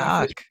 That's my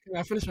arc. Can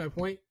I finish my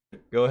point?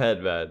 Go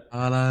ahead, man.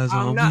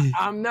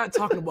 I'm not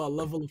talking about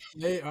level of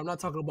play. I'm not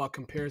talking about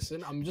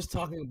comparison. I'm just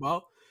talking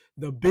about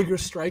the bigger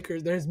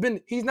strikers.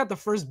 He's not the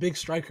first big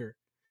striker,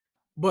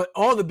 but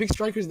all the big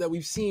strikers that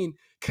we've seen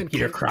can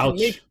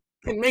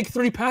make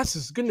 3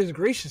 passes. Goodness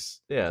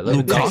gracious. Yeah,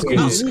 Lukaku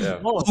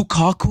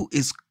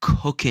is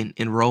cooking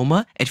in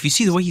Roma. And if you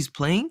see the way he's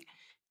playing,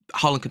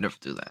 Haaland could never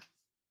do that.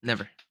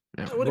 Never.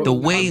 The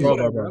way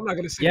I'm not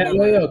gonna say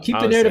keep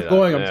the narrative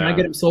going. I'm trying to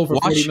get him sold for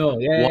 40 mil.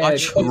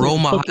 Watch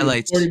Roma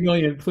highlights. 40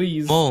 million,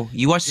 please. Mo,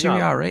 you watch Serie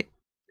A, right?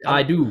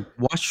 I do.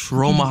 Watch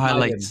Roma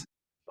highlights.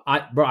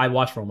 I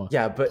watch Roma.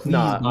 Yeah, but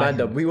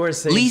Manda, we weren't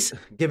saying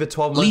give it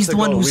 12 months ago.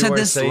 One who said weren't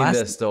this saying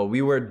this though.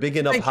 We were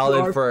bigging up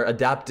Haaland for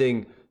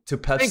adapting to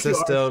Pep's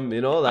system,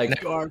 you know, like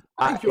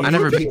I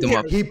never picked him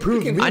up. He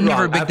proved me I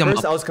never wrong. picked him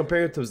up. I was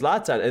comparing him to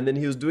Zlatan, and then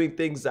he was doing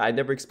things that I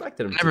never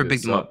expected him to do. Never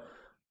picked him up.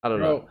 I don't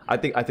know. I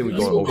think we're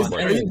going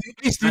overboard. Do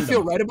you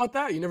feel right about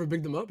that? You never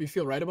bigged them up? You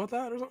feel right about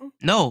that or something?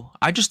 No,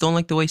 I just don't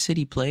like the way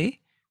City play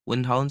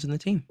when Haaland's in the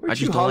team. Were I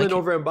just you don't like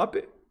over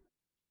Mbappe?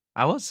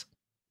 I was.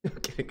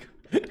 Okay.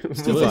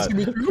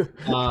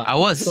 I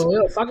was. So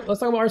let's talk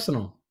about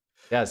Arsenal.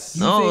 Yes.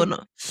 No.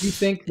 You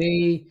think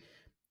they?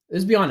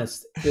 Let's be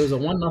honest. It was a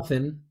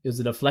 1-0. It was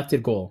a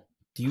deflected goal.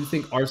 Do you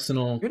think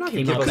Arsenal You're not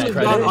came gonna out give us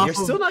that credit. day? You're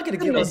still not gonna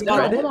give us Hold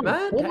on, credit,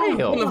 man.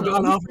 Couldn't have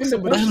gone off with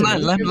somebody Let him else.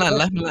 land. Let him land.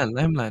 Let him land.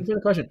 Let him land. Answer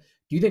the question.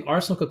 Do you think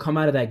Arsenal could come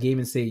out of that game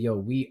and say, "Yo,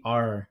 we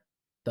are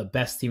the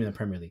best team in the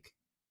Premier League"?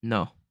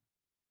 No.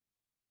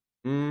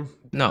 Mm,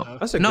 No.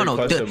 that's a No. great No.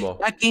 question,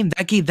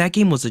 Mo. That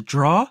game was a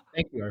draw.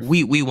 Thank you. Arf.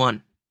 We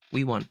won.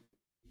 We won.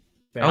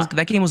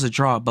 That game was a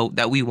draw, but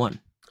that we won.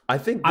 I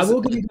think I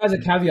will give you guys a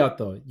caveat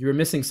though. You were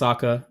missing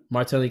Saka.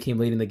 Martinelli came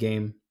late in the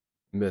game.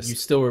 missed. You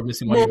still were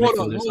missing Mo, one of your hold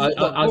on, midfielders.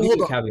 hold on, I'll give you a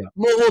hold on. caveat.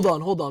 Mo,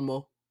 hold on,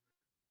 Mo.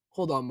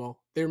 Hold on, Mo.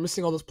 They were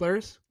missing all those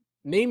players.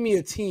 Name me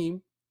a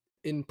team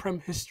in Prem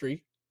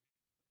history.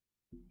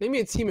 Name me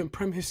a team in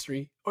Prem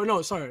history. Or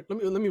no, sorry. Let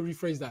me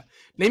rephrase that.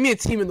 Name me a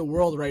team in the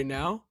world right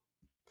now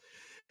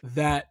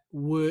that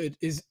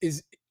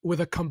is with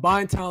a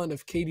combined talent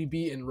of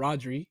KDB and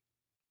Rodri.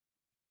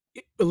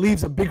 It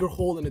leaves a bigger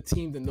hole in the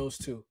team than those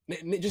two.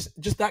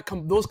 Just that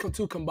those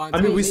two combined.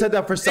 I mean, we said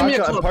that for Name me a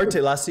Saka and club.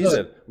 Partey last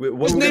season. What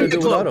Just were we name gonna me do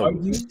a club.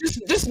 without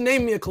him? Just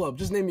name me a club.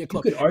 Just name me a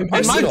club. You could argue.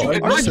 And mind Arsenal,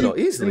 you, Arsenal,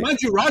 easily. Mind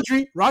you,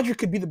 Rodri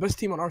could be the best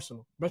team on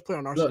Arsenal. Best player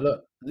on Arsenal.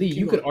 Look, Lee, you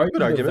Keep could going. argue Good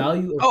the argument.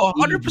 value of Oh,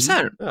 KDB.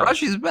 100%. Yeah.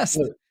 Rashi's the best.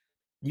 Look,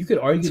 you could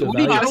argue So the what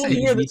do you value. I gotta don't want to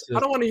say? hear this. I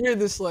don't want to hear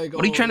this. Like,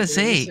 What are you trying to they're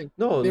say? missing.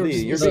 No, They were Lee,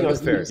 just you're missing- being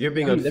unfair. You're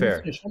being Let me unfair.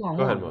 finish. Hold on, Go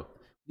hold ahead, on. Mo.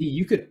 Lee,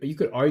 you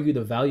could argue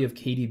the value of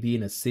KDB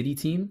in a City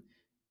team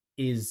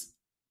is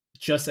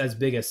just as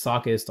big as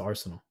Saka is to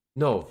Arsenal.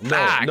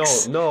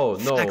 Facts. Facts,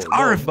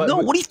 Arif, but no,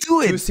 what are you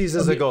doing? 2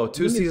 seasons ago,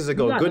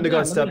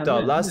 Gundogan stepped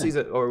out. Last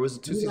season, or was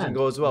it 2 seasons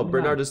ago as well?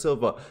 Bernardo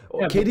Silva.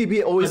 Yeah,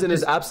 KDB always but in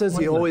his it's absence,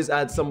 he more than always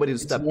adds somebody who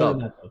It's stepped more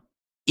than up. that, though.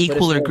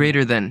 Equal or more-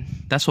 greater than.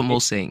 That's what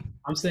Mo's saying.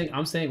 I'm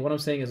saying what I'm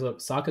saying is,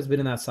 look, Saka's been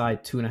in that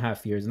side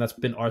 2.5 years, and that's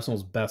been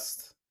Arsenal's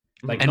best.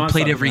 Like And nonstop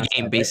played in every that game,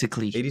 side, right?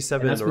 basically.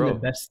 87 And in that's a been their row.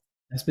 best.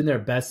 That's been their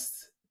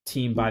best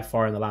team by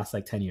far in the last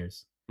like 10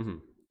 years. Mhm.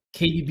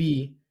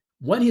 KDB,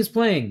 when he's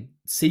playing,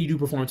 City do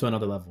perform to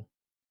another level.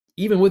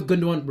 Even with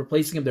Gundogan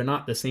replacing him, they're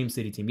not the same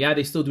City team. Yeah,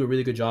 they still do a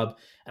really good job.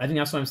 And I think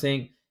that's why I'm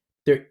saying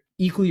they're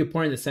equally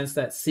important in the sense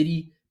that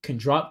City can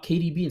drop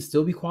KDB and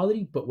still be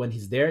quality, but when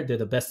he's there, they're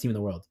the best team in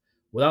the world.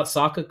 Without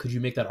Saka, could you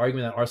make that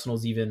argument that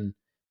Arsenal's even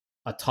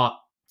a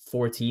top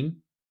 4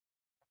 team?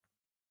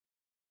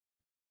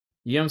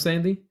 You know what I'm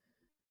saying, Lee?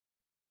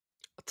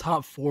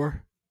 Top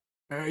 4.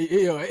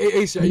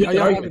 Ace, Can you are make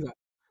y'all that having that?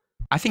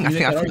 I think Can you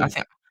make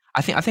that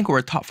I think we're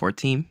a top 4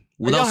 team Are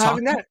without y'all Saka.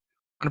 having that?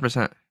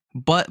 100%.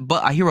 But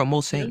I hear what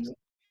Mo's saying. I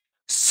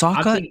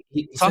Saka think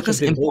he's such a Saka's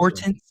big hole for him.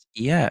 importance,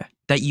 yeah,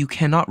 that you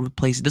cannot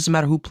replace. It doesn't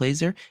matter who plays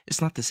there.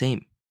 It's not the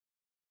same.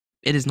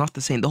 It is not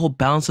the same. The whole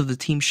balance of the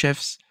team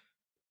shifts.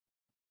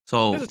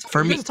 So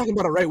for you me, guys are talking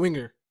about a right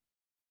winger.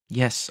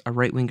 yes, a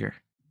right winger.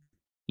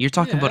 You're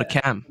talking about a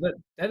cam.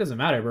 That doesn't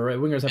matter, but right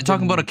wingers have You're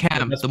talking about a been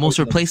cam, best the most players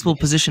in the replaceable game.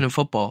 position in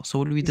football. So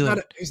what are we doing?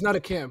 He's not a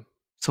cam.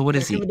 So what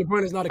is he? Kevin De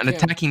Bruyne is not a An cam.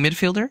 attacking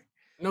midfielder?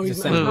 No, He's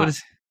he's a not. center. What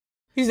is?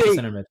 He's He's a eight.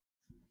 center mid.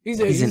 He's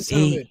eight. He's an He's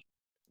center eight. mid.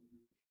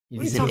 What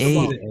are He's you an talking eight.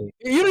 about?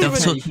 You don't No, even.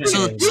 so you can't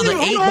so say so the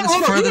that. eight Hold on, that's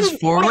hold on, furthest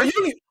forward.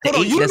 The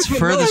eight that's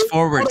furthest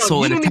forward.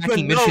 So an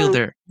attacking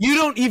midfielder. You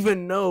don't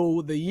even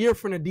know the year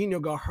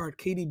Fernandinho got hurt.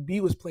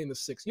 KDB was playing the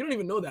 6. You don't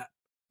even know that.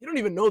 You don't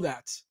even know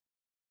that.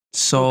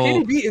 So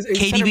KDB is a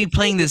center KDB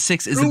playing midfielder the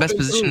 6 is the through best and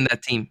position in through.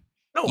 that team.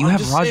 No, You I'm have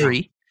just saying.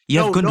 Rodri. You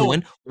have No,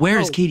 Gundogan. Where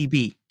is no.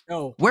 KDB?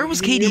 No. Where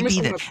was You're KDB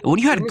missing then? my point. When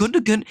you had You're missing-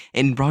 Gundogan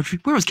and Rodri,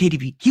 where was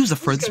KDB? He was the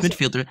This furthest guy's-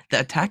 midfielder, the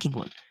attacking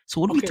one. So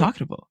what are we Okay.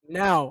 talking about?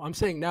 Now, I'm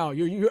saying now.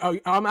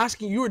 I'm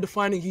asking. You were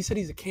defining. He said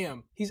he's a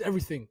cam. He's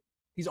everything.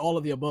 He's all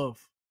of the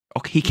above.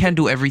 Okay, he can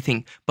do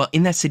everything, but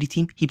in that City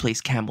team, he plays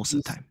cam most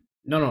of the time.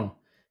 No.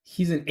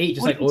 He's an 8,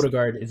 just What like is-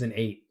 Odegaard is an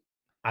 8.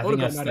 I think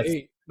Odegaard's that's not an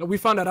 8. No, we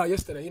found that out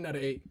yesterday. He's not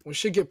an 8. When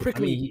shit get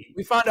prickly, mean,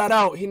 we found that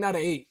out. He's not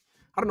an 8.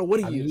 I don't know what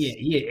he I mean, is.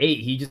 he at 8.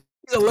 He just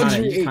He's a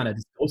luxury 8. kind of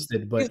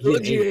disgusted, but He's a he's an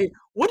luxury 8. 8.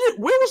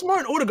 Where was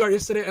Martin Odegaard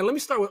yesterday? And let me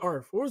start with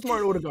Arf. Where was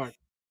Martin Odegaard?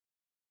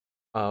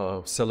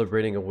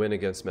 Celebrating a win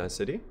against Man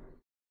City.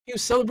 He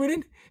was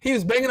celebrating. He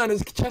was banging on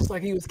his chest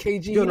like he was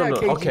KG. No. He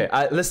not KG.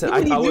 Okay, listen. What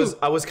did he do?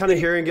 I was kind of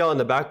hearing y'all in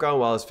the background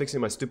while I was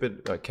fixing my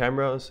stupid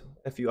cameras.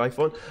 Fu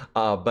iPhone.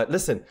 But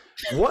listen,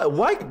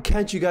 why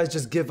can't you guys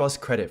just give us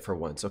credit for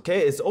once?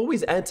 Okay, it's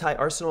always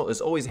anti-Arsenal. It's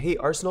always hate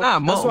Arsenal.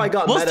 That's why I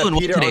got Mo's mad at doing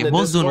well Peter today. on the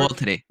Mo's doing well Discord.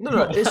 today.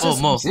 No, it's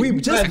just Mo.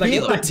 we just Like, beat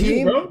the like you,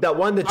 team bro. that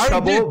won the I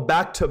already treble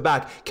back to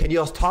back. Can you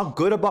all talk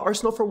good about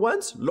Arsenal for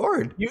once,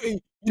 Lord? You This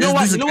know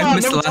what? is You know I why I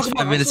missed never the talk last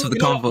about 5 minutes of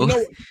the Arsenal?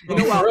 convo. You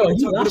know why I Bro, never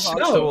he talk good lashed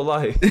about out. So will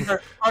I.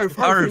 Arf,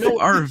 you know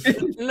what? Arf.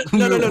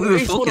 No,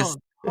 Ace, hold Focus. on.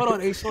 Hold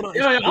on, Ace, hold on.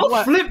 Yo, You know I'll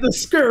what? flip the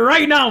skirt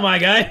right now, my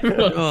guy.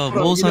 Oh,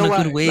 Mo's you know on a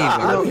what? good wave. Nah,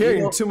 bro. I'm You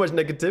hearing know- too much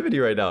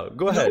negativity right now.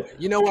 Go ahead.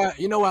 You know why?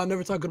 You know why I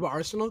never talk good about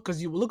Arsenal?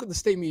 Because you look at the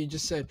statement you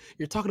just said.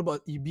 You're talking about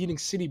you beating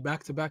City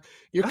back to back.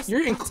 You're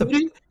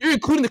including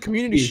the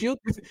Community Steve, Shield.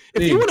 If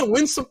Steve. you want to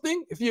win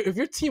something, if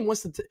your team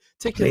wants to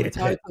take your Play the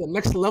mentality clip. to the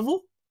next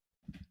level,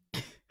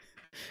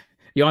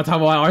 You want to talk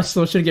about why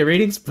Arsenal shouldn't get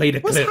ratings? Play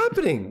the What's clip.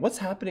 happening? What's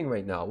happening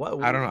right now?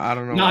 What? I don't know. I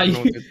don't know. Nah, I don't know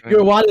what they're doing.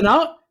 you're wilding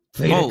out?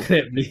 Play Mo. the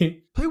clip,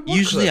 Lee. Play what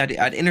Usually clip?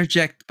 I'd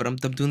interject, but I'm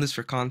doing this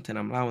for content.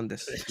 I'm allowing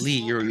this. Lee,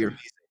 you're They're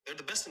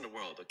the best in the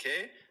world. world,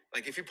 okay?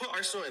 Like if you put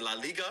Arsenal in La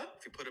Liga,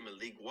 if you put them in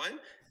League One,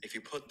 if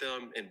you put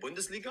them in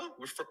Bundesliga,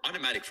 we're for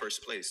automatic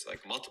first place, like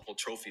multiple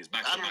trophies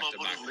back to back to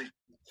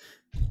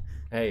back.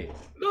 Hey,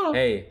 No.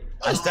 hey,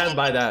 I stand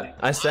by that.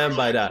 I stand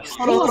by that.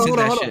 Hold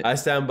on. I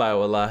stand by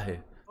wallahi.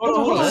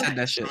 Hold He on. said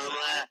that shit.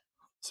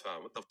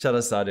 What the Shout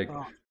out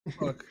Sadiq.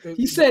 Fuck.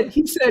 He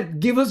said,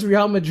 give us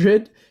Real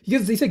Madrid. He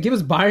said, give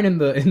us Bayern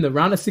in the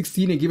round of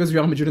 16 and give us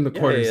Real Madrid in the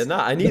quarters. Yeah,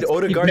 nah, I need That's-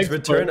 Odegaard's he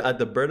begs for return it. at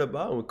the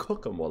Bernabeu and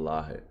cook him,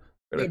 wallahi.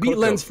 We're Yeah, gonna beat cook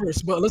Lens 'em.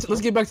 first, but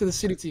let's get back to the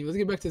City team. Let's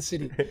get back to the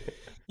City.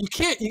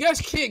 You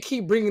guys can't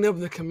keep bringing up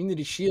the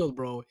Community Shield,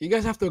 bro. You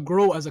guys have to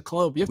grow as a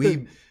club. You have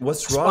to.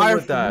 What's aspire wrong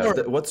with for more.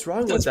 that? What's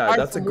wrong You with that? aspire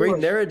That's a for great more.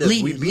 narrative.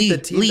 We beat the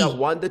team that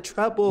won the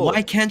treble.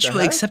 Why can't The you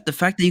heck? accept the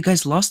fact that you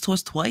guys lost to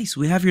us twice?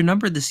 We have your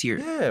number this year.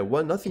 Yeah,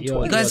 1-0 Yo,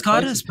 twice. You guys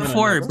got us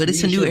before, but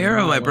it's a new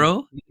era, my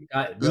bro.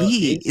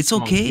 Lee, it's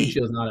okay.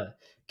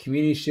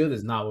 Community Shield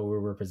is not what we're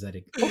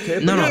representing. Okay, No,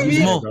 You know no, what I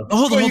mean? Mo. bro.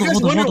 Hold Bro, on, you guys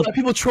hold wonder on. why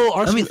people troll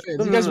Arsenal fans.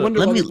 no, You guys no, wonder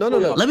let why me- people no,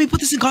 troll. Let me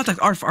put this in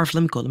context. Arf, let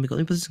me go. Let me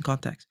put this in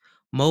context.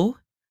 Mo,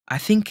 I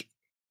think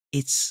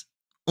it's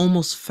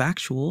almost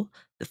factual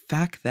the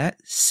fact that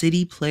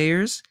City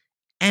players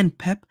and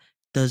Pep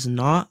does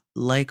not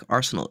like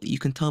Arsenal. You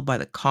can tell by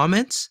the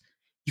comments.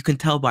 You can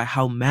tell by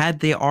how mad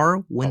they are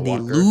when Kyle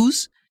they Walker.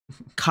 lose.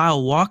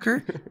 Kyle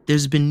Walker.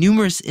 There's been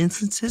numerous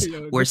instances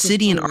Yo, where this is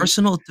City and funny.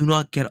 Arsenal do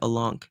not get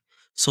along.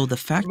 So the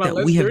fact About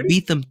that we have Leicester?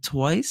 beat them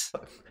twice,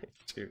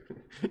 Dude.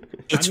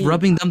 it's mean-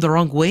 rubbing them the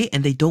wrong way,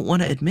 and they don't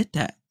want to admit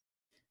that.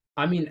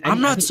 I mean,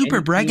 I'm not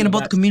super bragging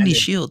about the Community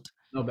Shield.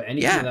 No, but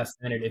anything Yeah. of that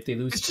standard, if they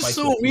lose It's twice just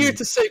so to a weird team-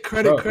 to say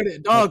credit, Bro,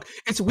 dog.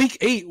 It's week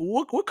 8.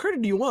 What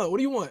credit do you want? What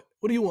do you want?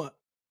 What do you want?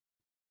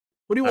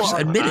 What do you want?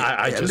 Just admit it.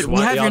 I just We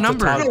want have y'all your to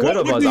number. talk No, good what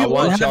of us. do I you want want?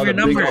 We y'all have to your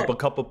bring number. up a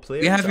couple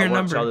players. We have your I want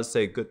number. y'all to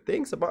say good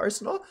things about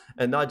Arsenal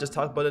and not just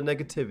talk about the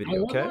negativity,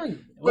 okay?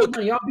 Hold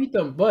on, y'all beat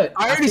them, but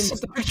I already think-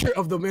 sent the picture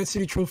of the Man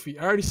City trophy.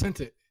 I already sent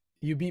it.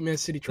 You beat Man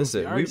City trophy.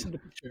 Listen, I already sent the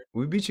picture.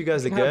 We beat you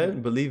guys You can have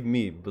again. Believe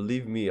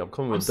me. I'm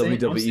coming I'm with saying- I'm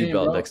WWE saying,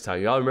 belt bro. next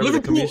time. Y'all remember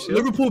the Community Shield?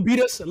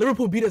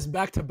 Liverpool beat us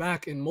back to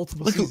back in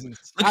multiple Look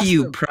seasons. at Ask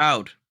you, them.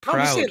 proud. No, I'm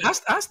just saying, Proud.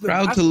 ask them.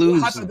 Proud Ask to them what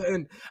lose. happened at the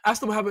end. Ask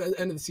them what happened at the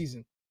end of the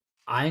season.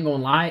 I ain't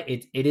gonna lie,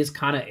 it is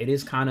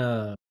kind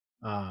of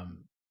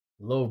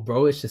low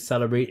bro-ish to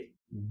celebrate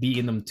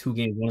beating them 2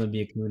 games, one of them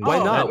being a community. Why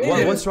Oh, not?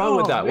 man. What's wrong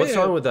with Oh, that? What's man.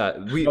 wrong with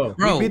that? We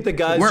Bro, beat the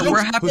guys. We're who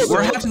happy. sold-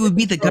 We're happy we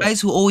beat the Bro. guys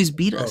who always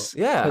beat Bro. us.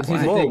 Yeah, Because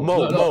here's the Mo. thing.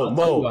 Look, I'll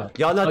tell you what.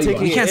 Y'all not I'll tell you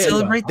taking what. You can't it in.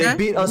 celebrate They that.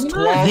 beat us They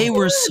 12. They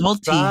were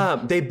salty.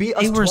 Fam, they beat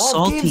us They were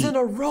 12 games salty. in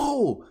a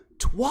row.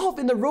 12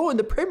 in a row in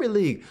the Premier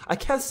League. I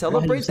can't Bro, you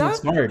celebrate sound that.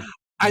 scarred.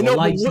 I know,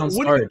 Wallah, but you sound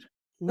what scarred.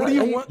 do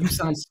you want? You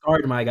sound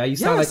scarred, my guy. You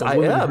sound Yes, like I a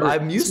woman am. hurt.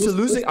 I'm used to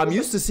losing. I'm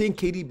used to seeing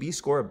KDB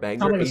score a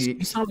banger,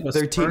 You sound like a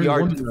 13 spurned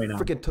yard, woman right now.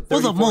 freaking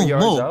Hold up, 34 Mo,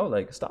 yards Mo. out.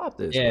 Like, stop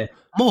this. Yeah.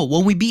 Mo,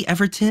 when we beat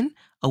Everton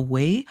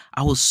away,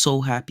 I was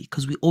so happy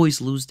because we always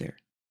lose there.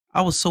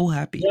 I was so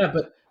happy. Yeah,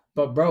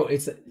 but bro,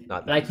 it's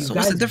Not that like bad. you So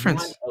guys what's the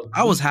difference? won a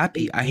I was week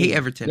happy. 8 I hate game.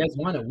 Everton. You guys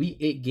won a week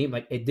 8 game.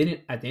 Like it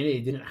didn't at the end of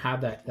it didn't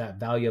have that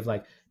value of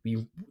like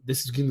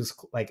this is getting us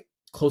like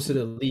close to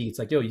the league. It's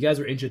like, yo, you guys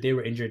were injured, they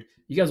were injured.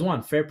 You guys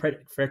won. Fair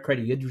credit. You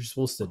did what you're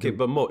supposed to Okay, do.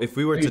 but Mo, if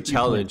we were to 33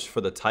 challenge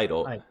for the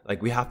title, Like-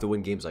 like we have to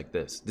win games like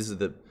this. This is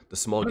the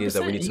small games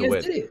that we 100%, need you to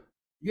guys win. did it.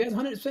 You guys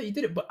 100% you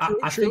did it. But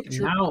I True, think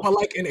true. now But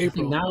like in I think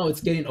April. now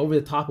it's getting over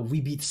the top of we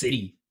beat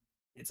City.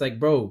 It's like,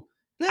 bro,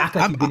 Yeah, act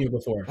like I'm- you've been here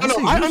before. I know, That's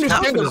a I huge understand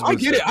confidence that. I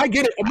get it. booster. I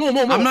get it. Mo,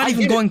 I'm not I even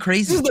get it. going This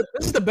crazy.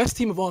 is the best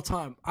team of all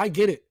time. I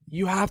get it.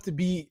 You have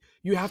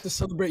to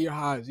celebrate your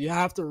highs. You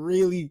have to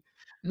really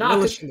Nah,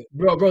 relish in it.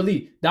 bro,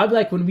 Lee, that'd be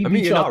like when we I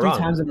mean, beat you're y'all not 3 wrong.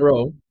 times in a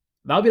row.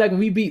 That'd be like when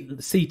we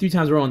beat City 3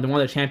 times in a row and then won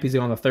the Champions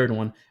League on the 3rd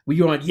one. We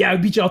go on, yeah,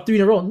 we beat y'all 3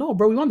 in a row. No,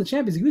 bro, we won the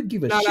Champions League. We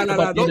give a No, shit no,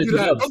 about the don't other do 2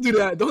 that. clubs. Don't do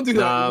that. Don't do that.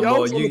 Nah, Y'all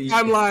Mo, was on the you-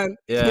 timeline.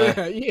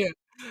 Yeah. Yeah.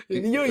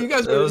 You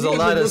guys There were- was you a guys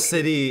lot were of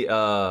City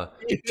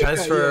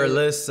transfer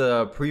lists,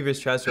 previous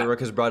transfer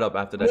records brought up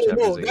after that Whoa,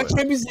 Champions whoa, League. that win.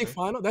 Champions League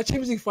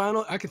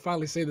final, I can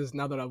finally say this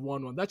now that I've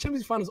won one. That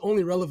Champions League final is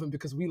only relevant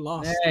because we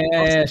lost.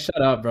 Yeah,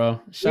 shut up, bro.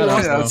 Shut Yeah,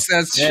 up, bro. That's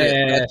Yeah, shit.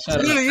 yeah, That's- shut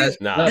up. Really is.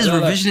 Nah, This is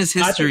Look, revisionist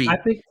history. I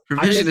think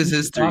Revisionist we should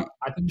history.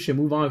 I think we should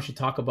move on. We should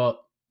talk about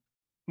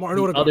Martin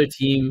the Odegaard. other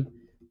team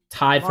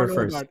tied for Martin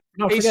first. Odegaard.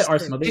 No, Ace forget turn.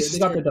 Arsenal. They Ace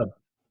got their turn. dub.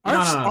 No, no,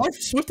 no. Arf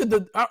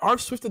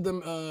swifted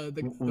them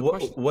the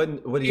question.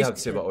 What do you have to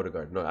say Ace- about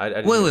Odegaard? No, I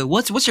didn't Wait, hear.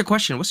 wait. What's your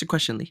question? What's your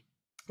question, Lee?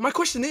 My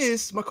question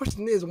is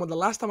when the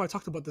last time I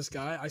talked about this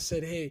guy, I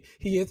said, hey,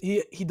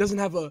 he doesn't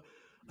have a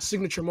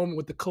signature moment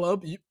with the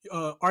club.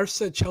 Arf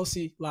said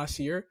Chelsea last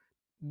year.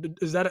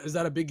 Is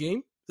that a big game?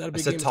 Is that a I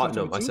big said game? in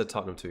Tottenham. I 2022? said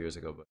Tottenham 2 years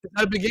ago, but Is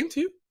that a big game to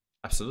you?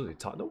 absolutely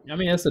Tottenham. I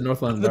mean, that's the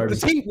North London The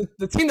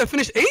derby. team that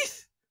finished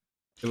 8th?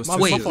 It was My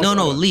 2 Wait, seasons no,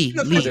 ago. Lee,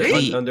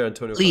 Under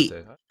Antonio Lee,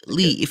 Conte. Huh?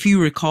 Lee. If you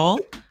recall,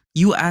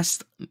 you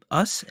asked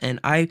us, and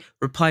I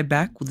replied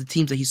back with the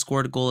teams that he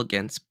scored a goal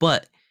against.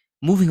 But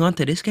moving on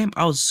to this game,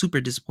 I was super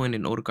disappointed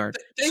in Odegaard.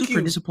 Thank Super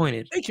you.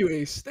 disappointed. Thank you,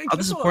 Ace. Thank I'm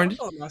you. disappointed. That's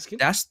all I'm asking.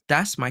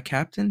 That's my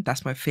captain.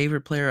 That's my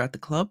favorite player at the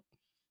club,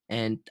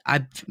 And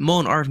Mo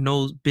and Arv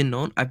been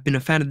known. I've been a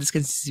fan of this guy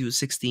since he was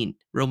 16.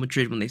 Real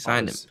Madrid when they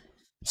signed him.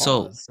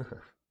 Pause. So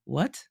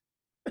what?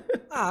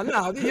 Nah,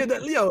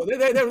 Leo,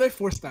 they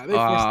forced that. They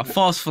forced that.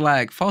 False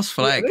flag. False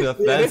flag. they- The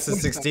Yeah, fans to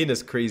forced 16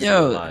 is crazy.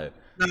 Yo. Lie.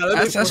 Nah,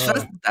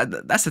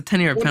 That's a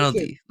 10-year One penalty.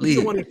 kid. It's a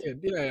Leave. one kid.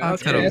 Yeah, I'll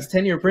that's tell Yeah, him. crazy. that's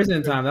 10-year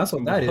prison time. That's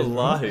what that is. bro.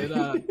 Lie.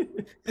 And,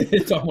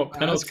 It's all about that's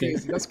penalty.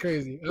 crazy. That's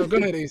crazy. Oh, go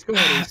ahead, Ace. Go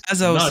ahead, Ace.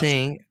 As I was Nuts.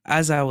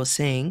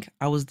 saying,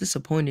 I was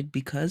disappointed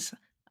because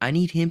I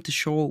need him to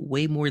show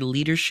way more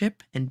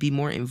leadership and be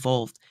more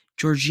involved.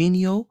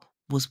 Jorginho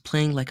was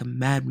playing like a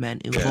madman,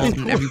 involved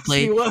in every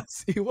play, He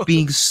was.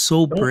 being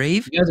so Don't-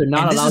 brave. You guys are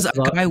not And this allowed is a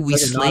to, guy we you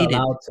guys are not slated.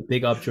 allowed to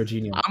big up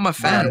Jorginho. I'm a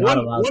fan. Not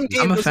allowed to.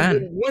 game I'm a doesn't-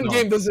 fan. One No,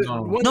 game doesn't.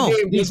 no. One No,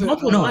 game These doesn't.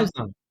 multiple no. times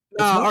now. It's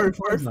Nah,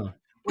 multiple Arf, times Arf. now.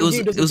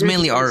 It was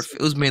mainly Arf.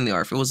 It was mainly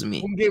Arf. It wasn't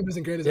me. One game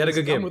doesn't great as He had a this.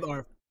 good game. I'm with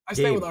Arf. I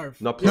stand with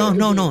Arf. Not No,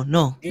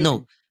 playing. Game.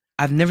 no.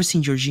 I've never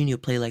seen Jorginho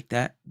play like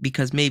that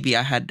because maybe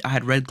I had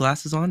red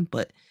glasses on,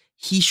 but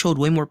he showed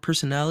way more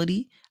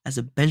personality as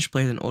a bench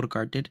player than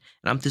Odegaard did,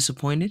 and I'm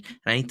disappointed.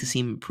 And I need to see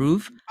him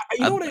improve. You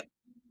know what?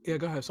 Yeah,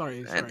 go ahead.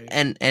 Sorry.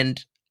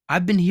 And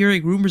I've been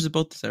hearing rumors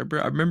about this. I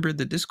remember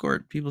the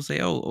Discord. People say,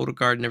 "Oh,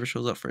 Odegaard never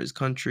shows up for his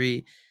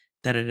country,"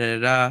 da da da da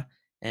da.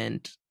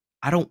 And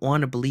I don't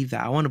want to believe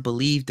that. I want to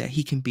believe that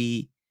he can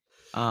be,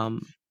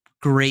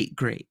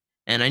 great.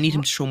 And I need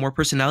him to show more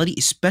personality,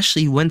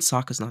 especially when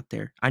Saka's not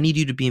there. I need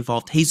you to be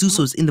involved. Jesus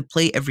was in the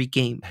play every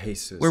game.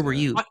 Jesus, Where were man.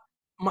 you?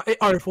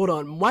 Arf, hold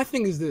on. My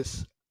thing is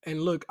this.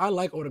 And look, I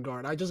like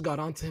Odegaard. I just got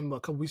onto him a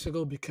couple weeks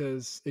ago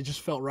because it just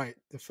felt right.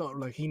 It felt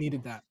like he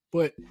needed that.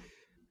 But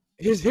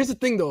here's the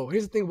thing, though.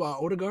 Here's the thing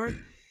about Odegaard.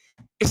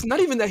 It's not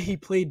even that he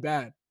played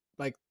bad.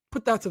 Like,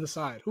 put that to the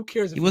side. Who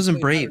cares if He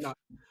wasn't played bad or brave. not?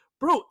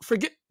 Bro,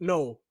 forget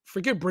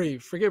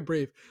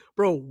brave.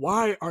 Bro,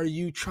 why are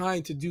you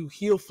trying to do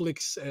heel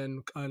flicks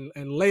and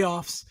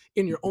layoffs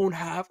in your own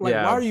half? Like,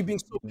 Yeah. why are you being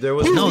so? There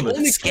was He was No, the moments.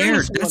 only that's scared.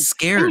 careless one. That's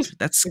scared.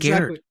 That's scared.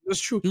 Exactly.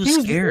 That's true. He was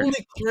was scared. the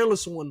only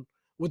careless one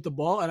with the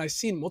ball, and I've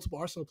seen multiple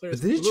Arsenal players.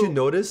 But didn't you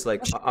notice?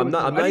 Like, That's I'm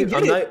not I didn't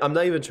get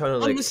it. even trying to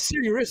like.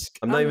 unnecessary risk?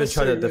 I'm not even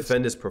trying to Unnecessary risk.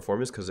 defend his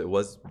performance because it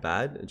was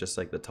bad, just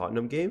like the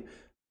Tottenham game.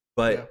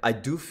 But Yeah. I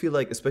do feel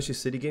like, especially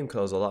City game, because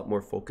I was a lot more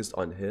focused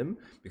on him.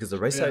 Because the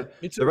right Yeah, side,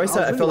 me too. the right I side,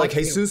 was I really felt like watching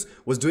him. Jesus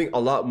was doing a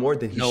lot more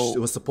than he No.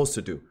 was supposed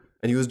to do.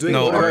 And he was doing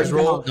No, Odegaard's Arf.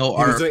 role. No, he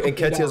was Arf. doing Up and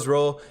Nketiah's down.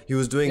 role. He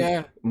was doing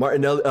Yeah.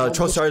 Martinelli,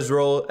 Trossard's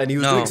role, and he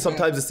was No. doing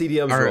sometimes the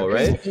CDM's Arf. role,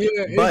 right? Yeah,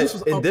 it But just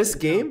was in up this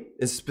and down. game,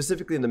 and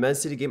specifically in the Man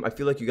City game, I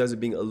feel like you guys are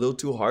being a little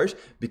too harsh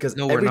because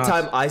No, we're every not.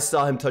 time I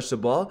saw him touch the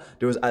ball,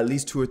 there was at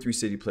least 2 or 3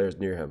 City players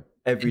near him.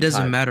 Every It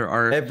doesn't time. matter,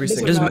 Arf. Every It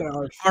single doesn't time.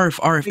 matter, Arf.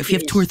 Arf. If you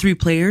have 2 or 3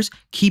 players,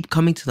 keep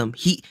coming to them.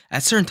 He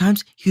at certain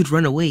times he would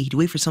run away. He'd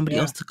wait for somebody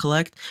Yeah. else to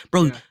collect.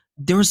 Bro, Yeah.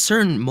 there were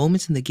certain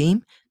moments in the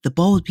game the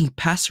ball was being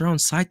passed around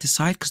side to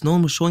side because no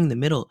one was showing the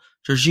middle.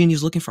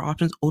 Jorginho's looking for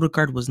options.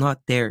 Odegaard was not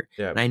there,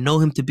 Yeah. and I know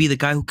him to be the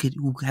guy who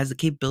has the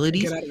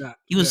capabilities. Get out of that.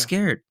 He was Yeah.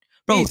 scared,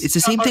 bro. He's- It's the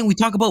same thing we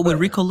talk about with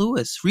Rico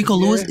Lewis. Rico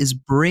Lewis Yeah. is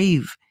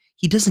brave.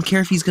 He doesn't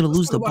care if he's gonna Let's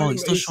lose talk the about ball. him,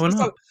 He's still Ace. showing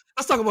up.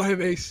 Let's talk about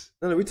him, Ace.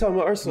 No, we talking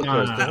about Arsenal Nah,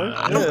 players. nah, Huh? nah, Yeah,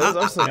 nah. it was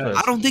Arsenal players.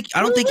 I don't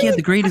think he had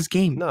the greatest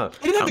game. No. He didn't have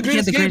I the don't think he had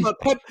greatest the game, greatest-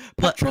 but Pep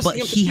But trusting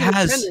him to he be a 10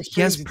 has is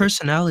he has crazy.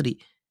 personality.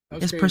 That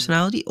was His crazy.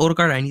 personality.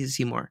 Odegaard, I need to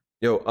see more.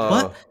 Yo,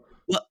 What?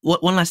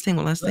 One last thing.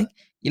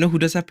 You know who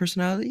does have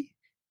personality?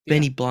 Yeah.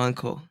 Benny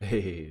Blanco.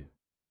 hey,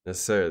 yes,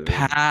 sir.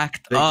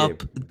 Packed Big up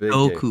game, big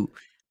Doku.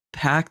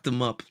 Packed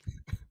them up.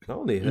 Not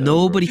only him,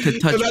 Nobody bro.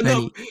 could touch Yo,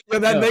 Benny.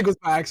 that Yo. leg was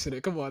by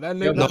accident. Come on, that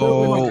Yo, leg. but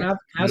No. can I ask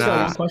you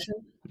Nah. one question?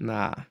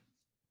 Nah.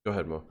 Go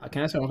ahead, Mo.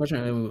 Can I ask you one question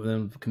and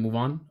then we can move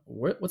on?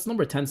 What's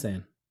number 10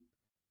 saying?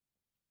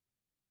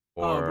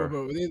 Oh, Or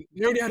bro, they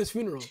already had his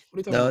funeral. What are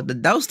you talking No,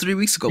 about? that was 3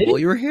 weeks ago. Did Boy,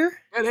 he? you were here.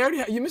 Yeah, they already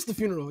had, you missed the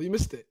funeral. You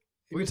missed it.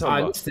 What are you missed talking it.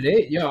 about? What's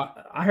today? Yo,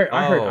 I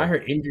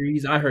heard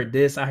injuries. I heard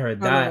this. I heard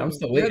No, that. no, I'm no.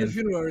 still They had the waiting.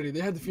 funeral already. They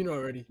had the funeral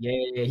already.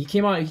 Yeah. He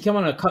came on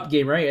a cup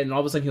game, right? And all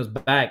of a sudden he was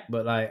back,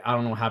 but like I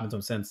don't know what happened to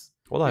him since.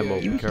 Well, I Yeah, Mo.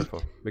 yeah. Be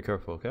careful. Be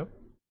careful, okay?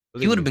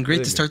 He would have been great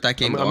to Believe me. start that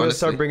game. I'm though, gonna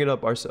start honestly. bringing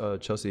up our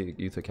Chelsea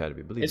Youth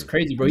Academy. Believe It's me.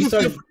 crazy, bro. He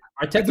started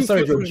Arteta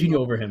started Jorginho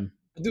over him.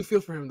 I do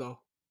feel for him though.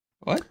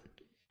 What?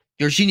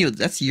 Jorginho,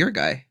 that's your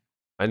guy.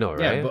 I know,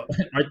 right?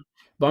 Yeah,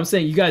 but I'm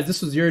saying you guys,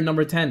 this was your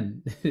number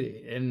 10,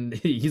 and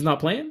he's not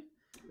playing.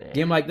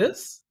 Game like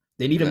this,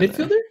 they need a Nah.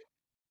 midfielder.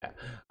 All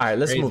right,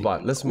 let's Crazy. move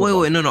on. Let's move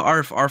Wait, on. no.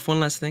 Arf, one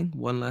last thing.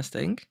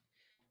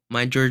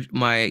 My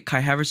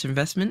Kai Havertz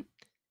investment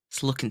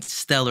is looking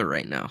stellar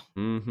right now.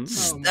 Mm-hmm. Oh my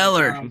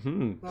Stellar. God.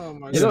 Mm-hmm. Oh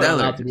my You You're know- not Stellar.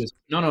 allowed to do this.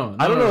 No.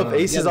 I don't know if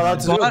Ace is allowed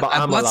to do it, but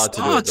I I'm bought allowed to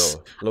stocks. do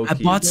it though. Low I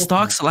key. bought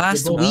stocks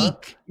last both-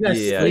 week.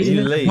 Yeah,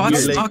 you late. Bought You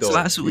late stocks though.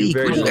 last You week.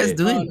 very What are you guys late.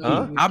 doing?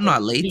 Huh? I'm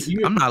not late.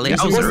 You- I'm not late.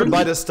 You're I was supposed to early.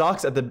 buy the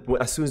stocks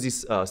as soon as he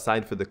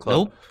signed for the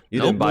club. Nope. You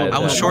Nope. didn't buy it. I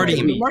was then. shorting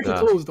him. The market Nah.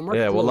 closed. The market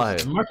Yeah, closed. wallahi.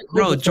 The market closed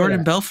Bro, before Jordan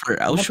that. Belfort.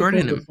 I The was market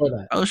shorting closed him. before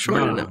that. I was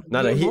shorting No. him.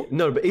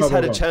 No, but Ace Bro,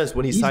 had a bro. chance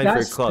when he These signed for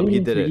guys a club. He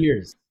slated did for it.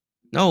 years.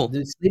 No.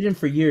 They slated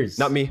for years.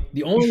 Not me.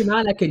 The only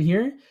man I can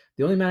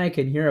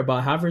hear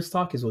about Havertz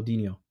talk is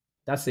Odinho.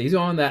 That's it. He's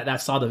on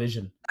that saw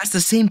division. That's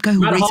the same guy who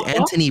Matter raised how-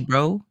 Anthony,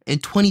 bro, in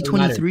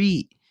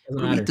 2023. Doesn't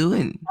What are we matter.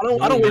 doing?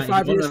 I don't wait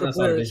 5 years for That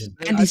players. division.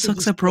 And he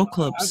sucks at pro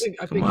clubs.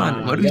 Come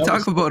on, Nah, what are we y'all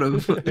talking about him?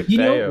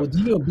 Dino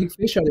and Big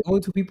Fish are the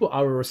only two people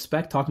I would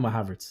respect talking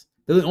about Havertz.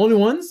 They're the only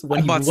ones when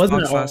I he bought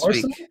wasn't at stocks last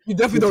Arsenal. week. You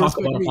definitely don't talk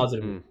respect about him me.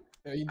 positively.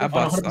 Yeah, you I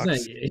definitely- bought 100%.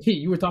 stocks.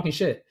 You were talking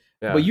shit,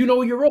 Yeah. but you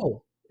know your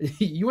role.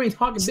 You ain't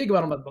talking big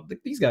about him, about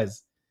these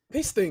guys.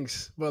 These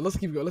things. But let's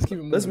keep going. Let's keep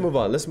it moving. Let's move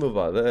on. Let's move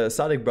on.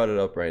 Sadiq brought it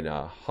up right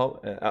now.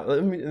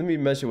 Let me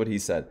mention what he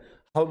said.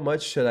 How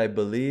much should I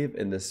believe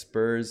in the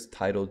Spurs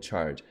title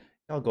charge?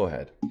 Y'all go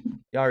ahead.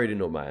 Y'all already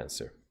know my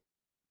answer.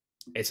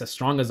 It's as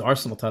strong as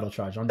Arsenal title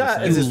charge. I'm just That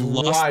saying. is just You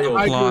lost the wild.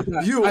 I agree plot. with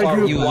that. You I agree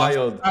are with that.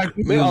 wild. I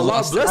agree May with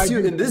Allah that. bless I you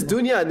agree in this with that.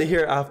 dunya and the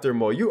hereafter,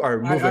 Mo. You are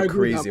moving agree with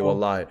crazy, that, Mo.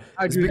 wallahi.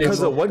 I It's agree with because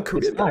that, of Mo. one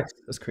Korean. facts.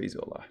 That's crazy,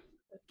 wallahi.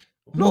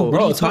 No, what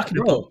are you it's not- talking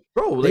about?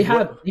 Bro, They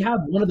like,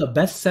 have one of the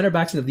best center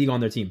backs in the league on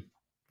their team.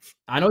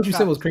 I know what you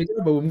said was crazy,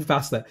 but we'll move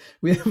past that.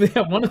 They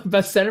have one of the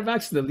best center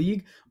backs in the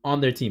league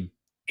on their team.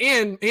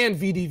 And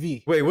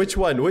VDV. Wait, which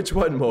one? Which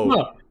one, Mo?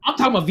 No, I'm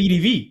talking about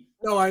VDV.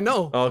 No, I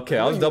know. Okay,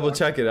 I I know was you double are.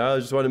 checking. I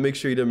just want to make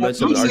sure you didn't I'm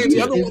mention saying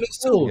the other Argentina. one is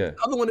too. Yeah.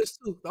 The other one is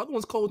too. The other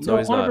one's cold too. No,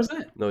 he's not.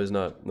 100%. No, he's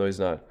not. No, he's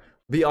not.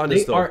 Be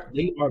honest, They though.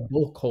 are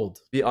both cold.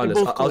 Be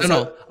honest. both cold.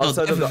 No, Outside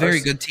they of have a the very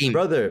Ars- good team.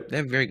 brother. They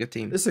have a very good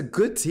team. It's a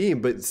good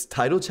team, but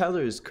title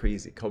challenger is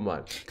crazy. Come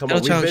on, Title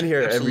We've challenge been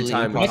here every absolutely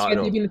time. Why with can't they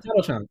Tottenham. be in the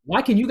title challenge?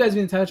 Why can you guys be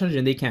in the title challenge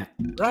and they can't?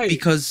 Right.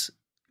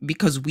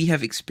 Because we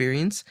have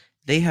experience.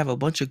 They have a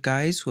bunch of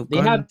guys who have They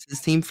gone have- into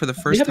this team for the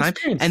They first have time.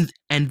 experience.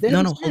 And They no,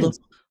 have hold up. experience.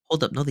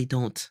 Hold up. No, they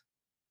don't.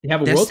 They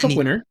have a World Cup Destiny-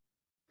 winner.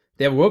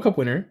 They have a World Cup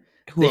winner.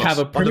 Who They else? have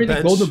a Premier the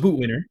League bench. Golden Boot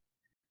winner.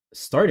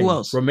 Starting. Who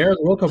else? Romero's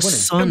World Cup winner.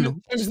 Son.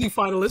 Champions League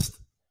finalist.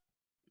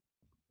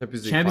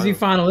 Champions League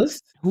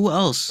finalist. Who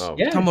else? Oh.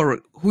 Yeah. Talking about,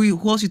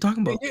 who else you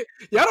talking about?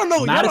 Yeah, I don't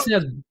know.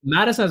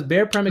 Madison has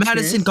bare prem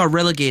experience. Madison got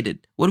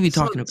relegated. What are we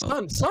talking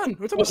about? Son.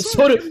 We're talking about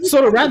So did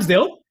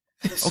Ramsdale.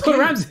 So Okay. did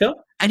Ramsdale.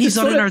 And he's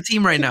So not in did- our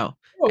team right now.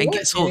 Bro, And what?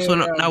 get, so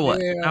now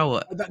what? Yeah. Now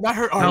what? That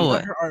hurt Now Arf. what?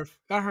 That hurt Arf.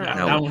 That hurt Now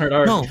Arf. That one hurt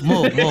our No,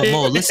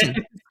 Mo, listen.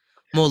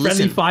 Mo, friendly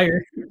listen.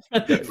 fire.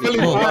 Really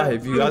Mo. hard.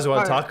 If you guys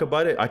want to Fire. talk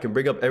about it, I can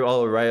bring up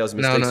all of Rayo's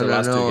mistakes in the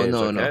last two games,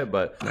 okay?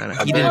 But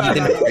He didn't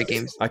have great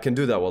games. I can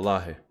do that,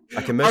 wallahi.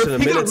 I can mention the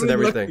He got minutes and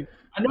really everything. lucky.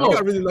 I know. He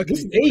got really lucky. This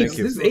is Ace. Thank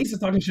you. This is Ace is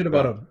talking shit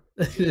about him.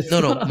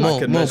 No, I Mo,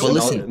 can but mention all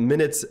listen.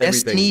 minutes,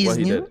 Destiny everything, what is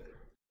he new. did.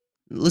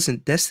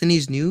 Listen,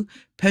 Destiny's new.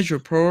 Pedro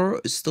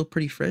Porro is still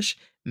pretty fresh.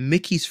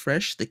 Mickey's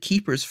fresh. The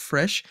keeper's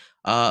fresh.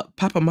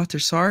 Papa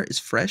Matarsar is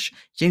fresh.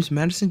 James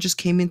Madison just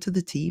came into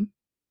the team.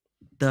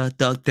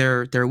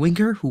 Their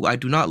winger, who I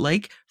do not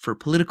like for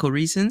political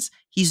reasons,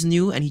 he's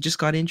new and he just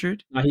got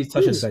injured. Nah, he's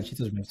touching the bench. He's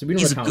touching the bench. So we don't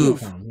He's a count,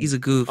 goof. we don't count. He's a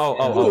goof.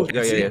 Oh,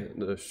 That's yeah. it.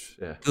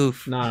 Yeah.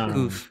 Goof. Nah.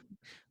 Goof.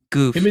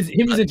 Goof. Him and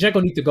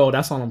Dzeko need to go.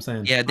 That's all I'm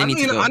saying. Yeah, they I know need to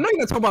you're go.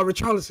 not talking about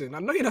Richarlison. I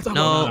know you're not talking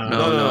No, about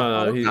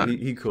no. No.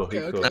 He cool. He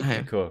Okay, cool. okay.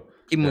 He cool.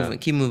 Keep moving,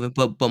 keep moving.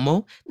 But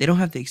Mo, they don't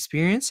have the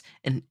experience,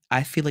 and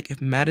I feel like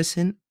if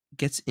Madison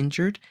gets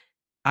injured,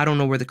 I don't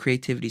know where the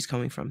creativity is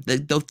coming from. The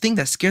thing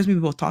that scares me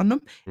about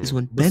Tottenham is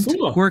when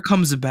Basuma. Bentancur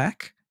comes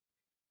back,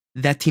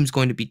 that team's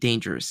going to be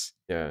dangerous.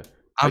 Yeah.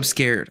 I'm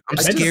scared. I'm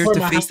Bentancur scared to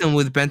might face have- them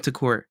with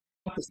Bentancur.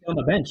 Have to stay on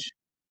the bench.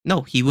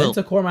 No, he will.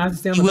 Bentancur might have to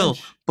stay on He the will.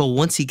 bench. But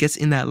once he gets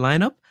in that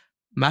lineup,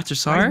 He's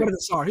Matarsar, better than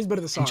Sar. He's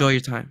better than Sar. enjoy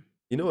your time.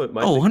 You know what?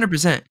 Oh,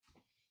 100%. That's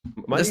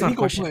He not a gonna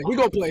question. play. He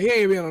gonna play. He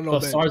ain't being on no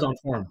But bench. Sar's on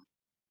form.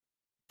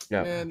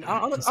 Yeah. Man, I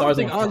don't Sar's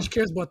think on Ange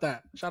cares about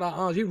that. Shout out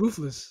Ange. He's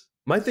ruthless.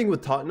 My thing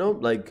with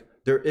Tottenham, like,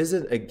 there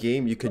isn't a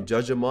game you could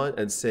judge them on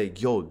and say,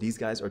 yo, these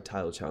guys are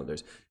title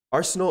challengers.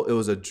 Arsenal, it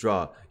was a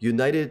draw.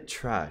 United,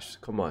 trash.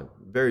 Come on,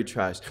 very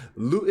trash.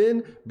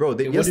 Luton, bro,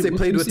 they What did- they what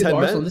played did you with see 10 of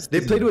Arsenal men. this They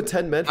season? played with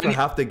 10 men for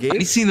half the game. Have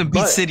you seen them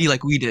beat but- City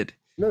like we did?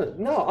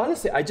 No,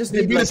 honestly, I just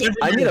They need beat like us every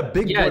I need year. a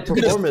big Yeah, boy they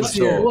beat us performance last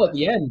year. though. Well, at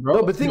the end, bro. No,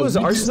 but the thing No, was, we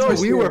beat us Arsenal,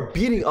 last we year. were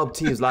beating up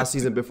teams last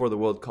season before the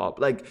World Cup.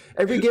 Like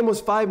every game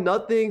was 5-0,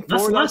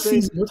 That's 4-0. last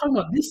season. We're talking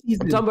about this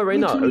season. I'm talking about right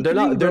now. They're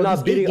 2023, not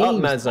bro. beating These up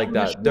games. mans like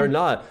that. They're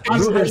not. Ace-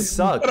 Ruben Ace-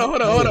 sucked.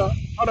 Hold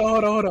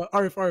on.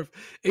 Arf.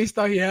 Ace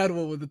thought he had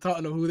one with the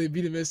Tottenham who they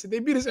beat him in. They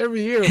beat us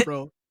every year,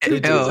 bro. They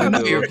do, Yo, they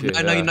now do, you're, okay,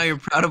 I know yeah. you're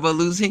proud about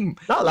losing.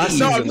 Not last Lee,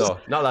 No, season I'm just- though.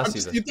 Not last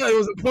season. You thought it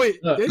was a point.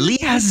 Look, Yeah, Lee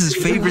has his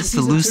favorites to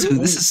Season lose to. two.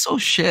 This is so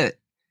shit.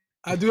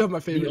 I do have my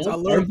The favorites. I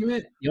only love.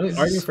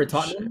 argument for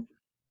Tottenham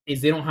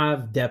is they don't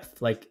have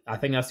depth. Like I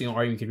think that's the only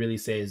argument you could really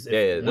say is if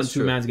Yeah, one that's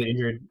two true. mans get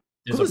injured.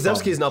 there's a Kulusevski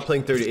problem. is not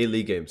playing 38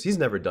 league games. He's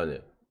never done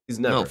it. He's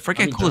never. No,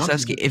 forget I mean, Johnson-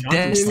 Kulusevski. If Johnson-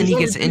 Destiny He's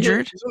gets only been injured,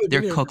 here- he's only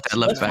they're been here. cooked at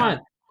left That's back. fine.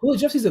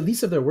 Kulusevski's the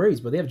least of their worries,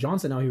 but they have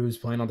Johnson now who's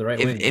playing on the right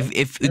wing.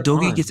 If They're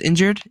Udogi fine. gets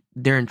injured,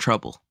 they're in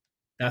trouble.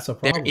 That's a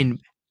They're problem. in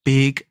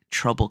big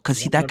trouble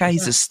because that guy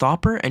is a 100%.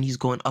 stopper and he's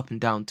going up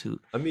and down too.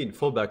 I mean,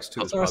 fullbacks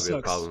too is Sar probably a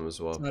sucks. problem as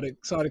well.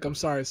 Sadiq, I'm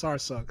sorry. Sar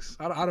sucks.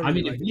 I don't I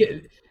mean, really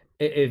like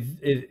if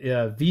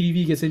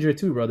VDV gets injured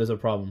too, bro, there's a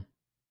problem.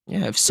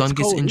 Yeah, if Son It's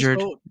gets cold, it's injured,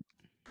 cold.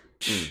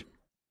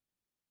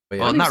 But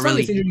Well, I mean, not if Son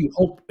really. gets injured,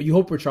 you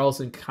hope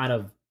Richarlison kind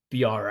of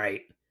be all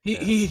right.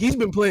 He's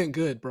been playing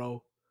good,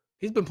 bro.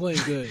 He's been playing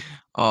good.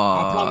 Oh,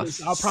 I promise.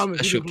 He's special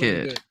been playing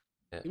kid.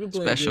 good. He's been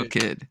playing Special good.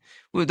 kid.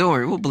 Well, don't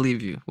worry. We'll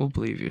believe you. We'll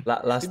believe you. He's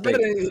Last better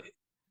thing. than.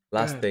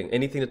 Last ahead. thing.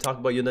 Anything to talk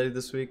about United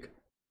this week?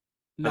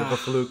 Kind of Nah. a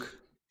fluke.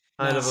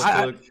 Kind of a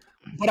Nah, fluke.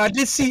 But I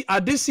did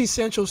see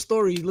Sancho's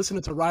story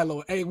listening to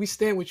Rilo. Hey, we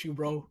stand with you,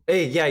 bro.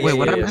 Hey, yeah. Wait,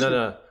 what No, happened? no.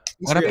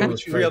 We What stand happened?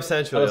 with you. Free up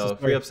Sancho, Tell us the yo.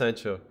 story. Free up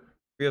Sancho.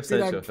 Free up Free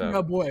Sancho, that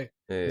fam. boy.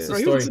 Yeah, What's Bro, the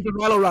he story? was listening to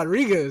Rilo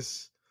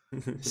Rodriguez.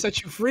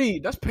 Set you free.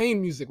 That's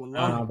pain music.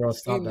 Wallahi. Nah, bro, That's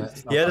stop pain that. music.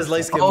 Stop He had that, his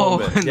light stop skin Oh,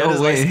 moment. He had no his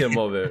light way. skin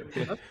moment.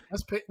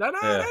 That's pain. That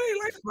Yeah.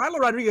 ain't like Rilo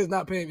Rodriguez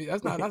not paying me.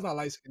 That's not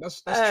light skin.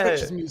 That's Hey,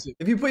 Trench's music.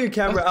 If you put your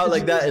camera That's out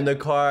like that music. in the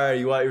car,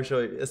 you want your show,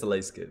 it's a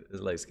light skin. It's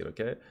a light skin,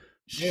 okay?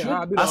 Yeah,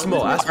 I do Ask that.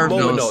 Mo. Ask Arif Mo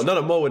would know. knows.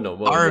 No, Mo would know.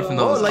 Arif Mo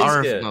knows. light Arif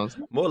skin. knows.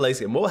 Mo light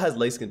skin. Mo has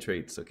light skin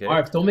traits, okay?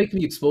 Arif, don't make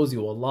me expose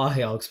you.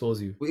 Wallahi, I'll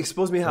expose you.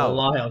 Expose me how?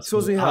 Wallahi, I'll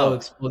Expose me I'll how?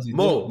 expose you.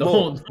 Mo,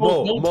 Don't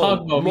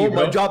talk about me, my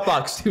bro.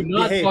 Dropbox. Do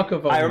not Behave. talk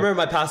about I me. remember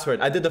my password.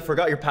 I did the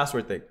forgot your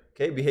password thing.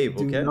 Okay, behave.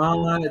 Do Okay.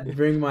 not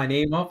bring my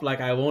name up like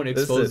I won't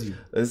expose you.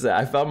 Listen,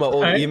 I found my old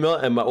Alright? email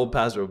and my old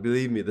password.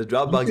 Believe me, the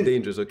Dropbox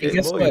dangerous. Okay, And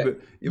guess Mo, what? you better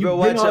bring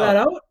watch all that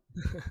out. out?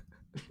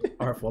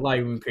 Arif, wallahi,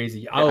 you're moving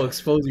crazy. I'll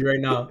expose you right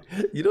now.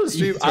 You know the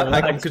stream. Yeah, I'm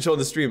relax. controlling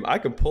the stream. I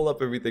can pull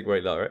up everything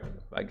right now, right?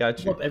 I got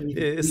you. Pull up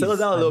everything, Yeah, settle please.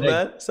 down, I little beg.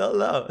 man.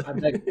 Settle I down.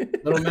 beg.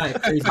 Little man,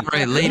 crazy. All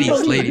right, ladies.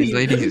 Let me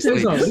tell you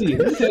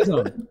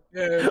something.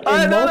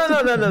 Yeah.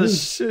 No.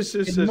 Shush.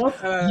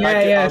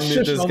 Yeah, I'll mute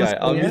shush this all of a guy.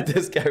 I'll sudden, mute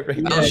this guy right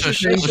Yeah, now. El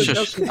shush. El crazy.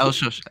 shush. El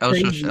shush. El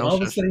shush. Crazy. El All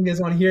of a shush. sudden, you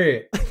guys want to hear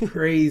it.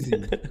 Crazy.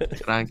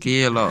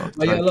 Tranquilo.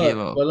 But yeah, look,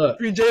 Tranquilo. but look.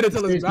 Free Jay to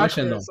tell his Serious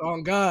question, backwards.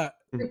 On God.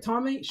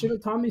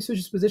 Shouldn't Tommy switch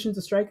his position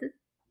to striker?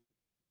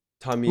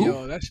 Tommy,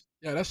 Yo, that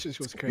shit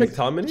was crazy. like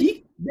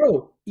Tommy?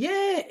 Bro,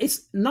 yeah,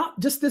 it's not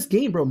just this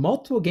game, bro.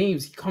 Multiple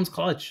games, he comes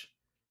clutch.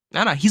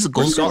 No, he's a For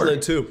goal scorer.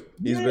 Scotland too.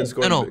 He's Yeah. been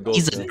scoring No, goals.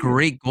 he's a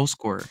great goal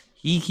scorer.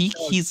 He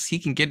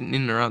can get in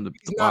and around the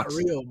He's not box.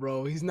 real,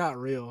 bro. He's not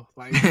real.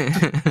 Like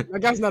that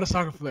guy's not a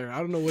soccer player. I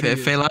don't know what he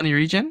is. Feilani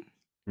regen?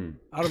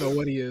 I don't know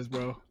what he is,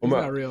 bro. He's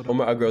not real. Though.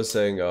 Omar Agro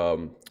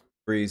saying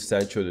free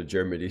Sancho to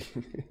Germany.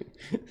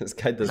 This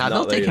guy does Nah, not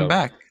they'll let take you him know.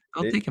 back.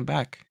 They'll They- take him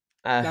back.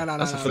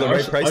 Nah, For the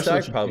right price Arsenal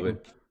tag, should probably.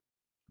 take him.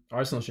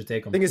 Arsenal should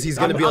take him. Thing is, he's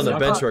gonna be on the I'm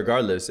bench not-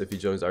 regardless if he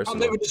joins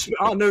Arsenal.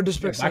 I'll never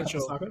disrespect Back up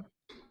Sancho. soccer.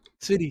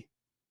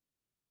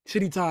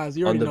 City ties.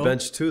 You On already the know.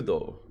 bench too,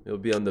 though. He'll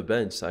be on the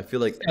bench. I feel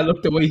like. I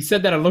looked away. He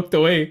said that I looked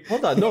away.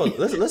 Hold on, no.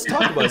 Let's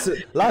talk about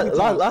it.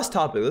 Last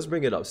topic. Let's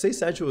bring it up. Say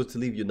Sancho was to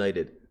leave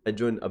United and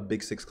join a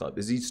Big Six club.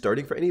 Is he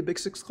starting for any Big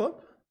Six club?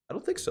 I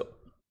don't think so.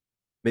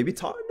 Maybe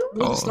Tottenham. He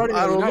wasn't starting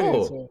I at don't United,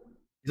 know. so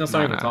He's not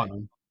starting Nah. for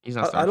Tottenham. He's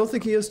not I starting. don't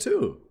think he is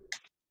too.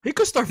 he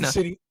could start for No.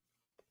 City.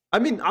 I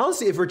mean,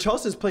 honestly, if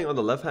Richarlison's playing on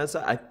the left hand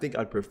side, I think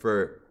I'd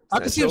prefer I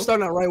could see him Sancho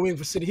starting at right wing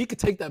for City. He could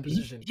take that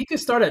position. He could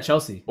start at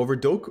Chelsea. over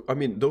Doku. I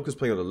mean, Doku's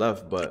playing on the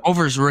left, but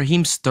Over is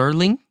Raheem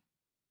Sterling.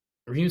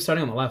 He was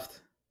starting on the left.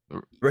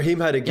 Raheem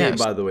had a game,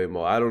 Yes. by the way,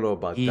 Mo. I don't know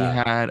about He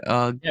that. had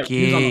a Yeah,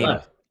 he was on the game.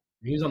 left.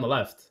 He was on the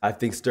left. I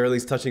think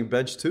Sterling's touching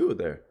bench too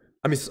there.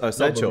 I mean, No,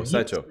 Sancho. but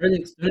Sancho.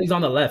 Sterling's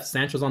on the left.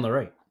 Sancho's on the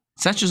right.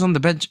 Sancho's on the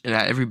bench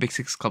at every Big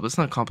Six club. Let's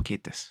not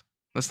complicate this.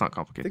 Let's not I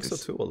complicate think so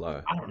this. too. A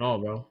lot. I don't know,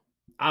 bro.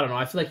 I don't know.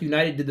 I feel like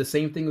United did the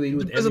same thing they do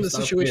with Depends on every the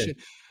star situation.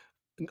 player.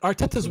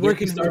 Arteta's They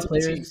working give him star into the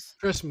team. players-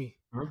 Trust me.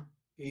 Huh?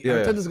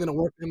 Yeah. Arteta's gonna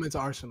work him into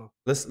Arsenal.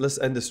 Let's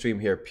end the stream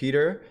here.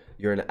 Peter,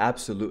 you're an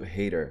absolute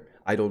hater.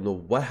 I don't know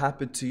what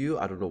happened to you.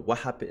 I don't know what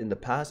happened in the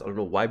past. I don't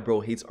know why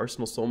bro hates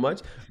Arsenal so much.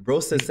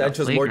 Bro says He's got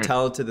Sancho's more flagrant.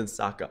 talented than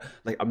Saka.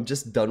 Like, I'm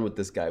just done with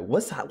this guy.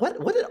 What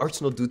did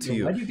Arsenal do to Yo,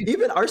 you? why do you get-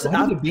 Even Arsenal.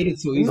 Why do you debate it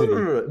so easily?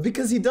 No,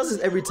 because he does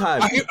it every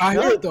time. I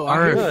hear it though. I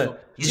hear Arif, it though.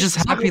 he's just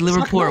Saka- happy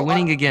Liverpool Saka- are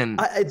winning again.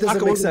 It doesn't Saka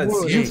make wasn't sense.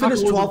 forward. You Saka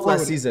finished wasn't 12th last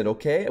forward. season,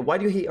 okay? Why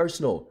do you hate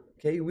Arsenal?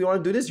 Okay, we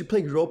want to do this. You're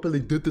playing Europa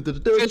League. Sancho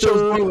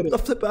was born with it. The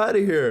flip out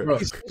of here. Bro,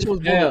 Sancho was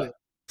born Yeah.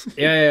 with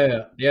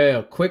it.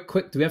 Yeah. Quick.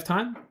 Do we have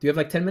time? Do we have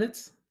like 10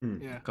 minutes?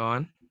 Yeah. Go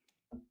on.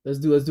 Let's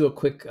do a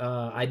quick.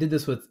 I did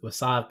this with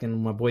Sak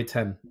and my boy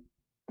 10.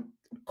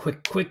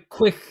 Quick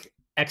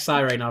XI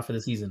right now for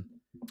the season.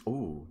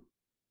 Ooh.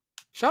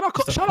 Shout out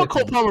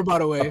Cole Palmer, by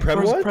the way. A Prem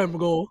First what? Prem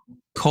goal.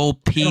 Cole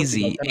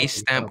Peasy. penalty. A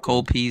stamp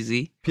Cole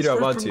Peasy. Peter, I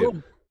First want Prem you.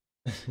 goal.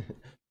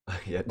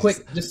 Yeah,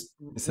 Quick, just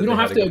said we don't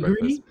they have had to a good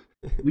agree.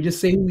 We just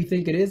say who we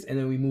think it is, and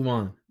then we move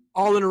on.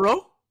 All in a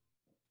row.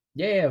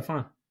 Yeah, fine.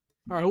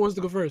 All right, who wants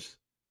to go first?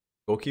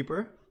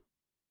 Goalkeeper?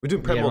 We're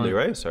doing Prem Yeah, only,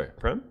 right. right? Sorry,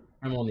 Prem?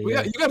 I'm only.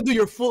 You got to do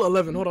your full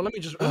 11. Hold on, let me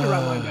write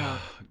mine down.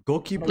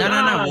 Goalkeeper?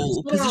 No.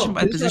 No, Position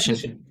by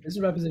position. This is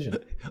by position.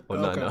 Oh,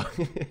 Okay.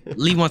 no.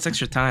 Lee wants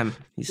extra time.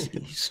 He's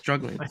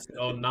struggling.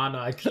 Oh,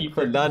 Nana,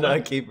 Keeper,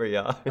 Nana, keeper,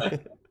 yeah.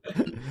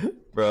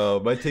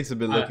 Bro, my takes have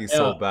been looking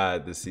so yeah.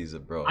 bad this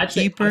season, bro. I'd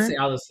Keeper? say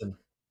Allison.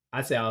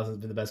 I'd say Allison's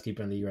been the best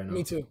keeper in the league right now.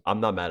 Me too. I'm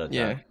not mad at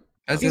Yeah. that.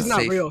 That's He's not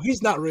safe. real.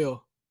 He's not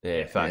real.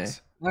 Yeah,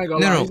 facts. I ain't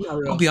gonna lie, No, he's not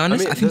real. I'll be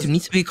honest. I mean, I think this- there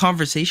needs to be a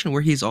conversation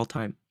where he's all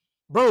time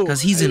Bro,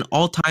 because he's I- an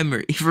all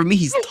timer. For me,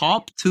 he's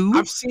top two,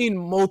 I've seen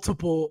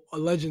multiple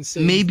legends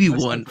say maybe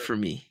that's one not for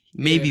me.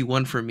 Maybe Yeah.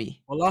 one for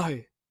me.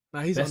 Wallahi.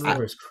 Nah, he's Best unreal.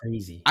 ever is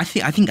crazy. I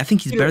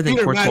think he's better than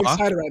Peter mad Courtois.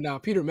 excited right now.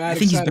 Peter mad I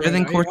think he's excited better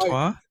right than now.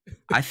 Courtois.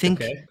 I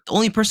think Okay. the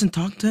only person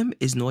talking to him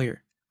is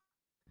Neuer.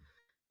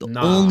 The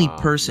Nah. only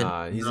person.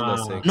 Nah, he's in that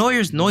Nah. same.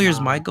 Neuer's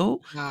Nah. my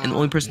goal, and the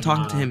only person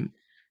talking to Nah. him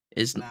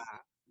is Nah.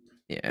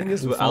 yeah. Thing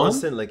is with Buffon?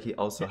 Allison, like he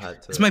also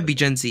had to. This might be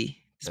Gen Z.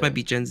 This Yeah. might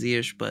be Gen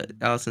Z-ish, but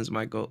Allison's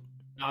my goal.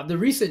 The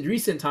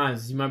recent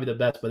times he might be the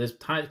best, but there's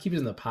time keep it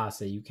in the past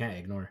that you can't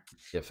ignore.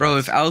 Yeah, Bro,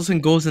 facts. if Allison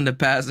goes in the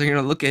past, they're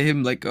gonna look at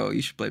him like, oh,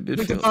 you should play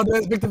Victor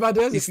midfield.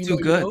 Valdez, He's if you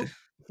too know, good. you know.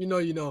 If you know,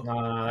 you know.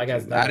 Nah, that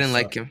guy's. I didn't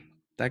like him.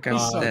 That guy He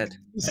was sucked. dead.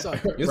 He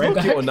sucked. He was Right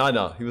low key back.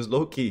 Onana. He was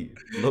low key.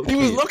 He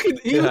was looking.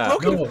 He was Yeah.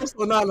 looking No. for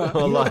Onana. No You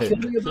know lie. what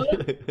killed me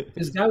about it?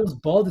 This guy was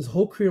bald his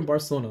whole career in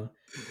Barcelona,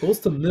 goes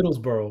to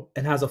Middlesbrough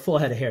and has a full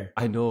head of hair.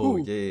 I know. Who?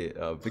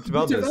 Yeah. Victor Victor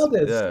Valdez.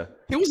 Valdez. Yeah.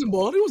 He wasn't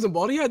bald. He wasn't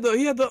bald. He had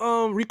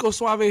the Rico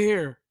Suave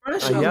hair.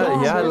 Fresh He and had- long,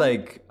 He had bro.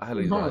 like I don't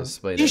even know how to Uh-huh.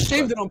 explain He it.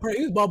 shaved but it on purpose.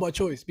 He was bald by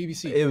choice.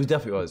 BBC. It was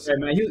definitely was. Yeah,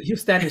 man, he was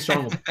standing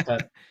strong with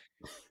that.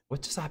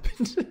 What just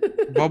happened?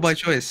 Ball by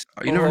choice.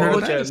 Oh, you never Oh, heard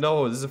of okay. that?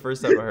 No, this is the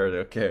first time I heard it.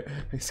 Okay. It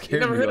You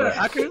scared never me. heard of like-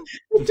 that? I could.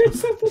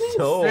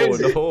 No,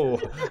 Crazy.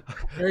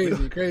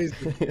 no. Crazy.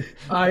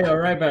 Oh, yeah,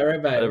 right back.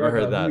 I never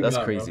heard that. That's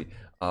crazy.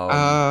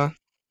 I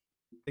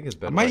think it's I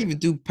Ben might White. even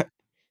do.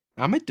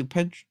 I might do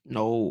Pedro.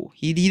 No,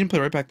 he didn't play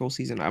right back the whole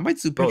season. I might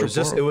do Bro,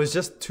 Pedro. it was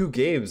just 2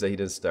 games that he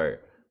didn't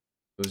start.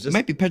 It was It just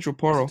might be Pedro was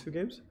Porro. it 2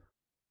 games.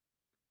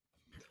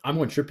 I'm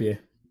going Trippier.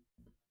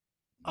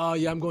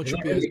 Yeah, I'm going Is that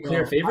Trippier as really a well.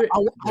 clear favorite? I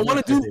Is want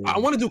that to do. favorite? I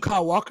want to do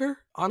Kyle Walker.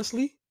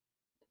 Honestly,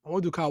 I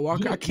want to do Kyle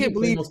Walker. I can't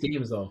believe. most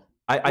games though.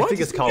 I What?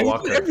 think it's He's Kyle played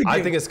Walker. every I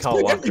game. think it's He's Kyle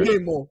played Walker. every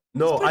game, Mo.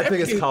 No, He's played I think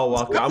every it's game. Kyle He's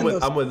Walker.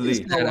 killing I'm with us. Lee.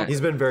 It's Kyle Walker.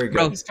 He's been very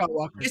Bro, good. It's Kyle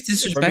Walker. Gets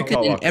It's disrespected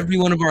Kyle in Walker. every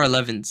one of our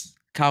 11s.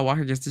 Kyle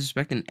Walker gets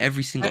disrespected in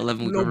every single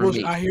 11 we've No ever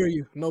bullshit. made. I hear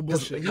you. No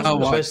bullshit. Kyle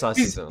The Walker. bench last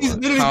He's season. he's a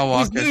lot. literally Kyle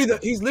he's Walker. literally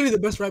he's literally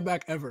the best right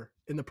back ever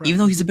in the Prem. Even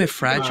though he's a bit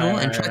fragile and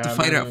Alright, tried to alright,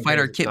 fight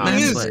our alright, kit alright.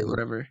 man, He is. but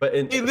whatever. But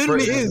He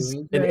literally is.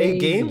 in 8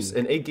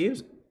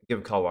 games,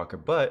 give Kyle Walker.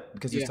 But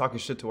because he's Yeah. talking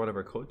shit to one of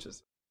our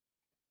coaches,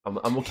 I'm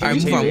okay. Alright, with move on,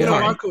 changing move it.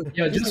 on.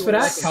 Yo, just for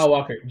that, Kyle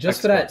Walker.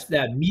 Just for that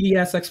meaty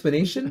ass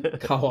explanation,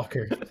 Kyle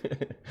Walker.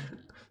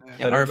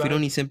 Or if you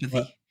don't need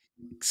sympathy,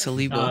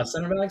 Saliba.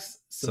 Center backs,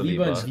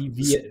 Saliba and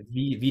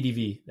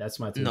VDV. That's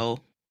my two. No,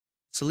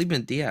 Saliba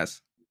and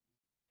Diaz.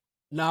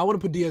 Nah, I want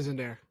to put Diaz in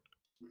there.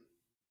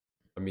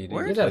 I mean,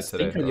 Where He he got a played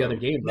stinker today. the other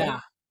game, bro.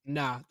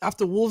 Nah.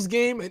 After Wolves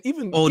game and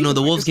even Oh no, even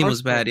the like Wolves his game was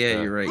Arsenal- bad. Yeah,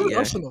 Yeah. you're right. Even Yeah.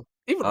 Arsenal,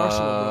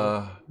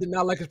 bro, did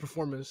not like his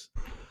performance.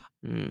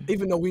 Mm.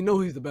 Even though we know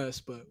he's the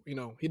best, but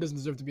he doesn't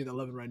deserve to be in the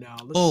 11 right now.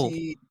 Let's Oh.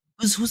 see.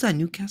 Who's that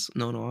Newcastle?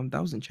 No,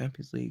 that was in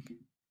Champions League.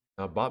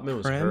 Botman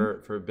was Prem?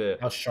 hurt for a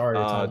bit. How sharp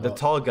you're talking The about.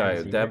 tall guy,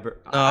 Crazy.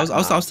 Denver. No, I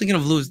was thinking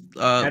of Lewis.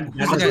 Dan- Who's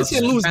Dan the guy? Burn.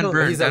 Say Lewis Dan Dunk.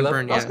 Burn. He's Dan at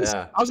Burn. left.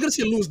 Yeah. I was gonna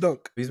say Lewis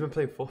Dunk. He's been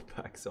playing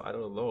fullback, so I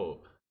don't know.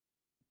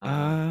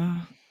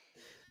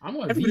 I'm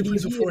on Everybody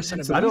plays with VDV four and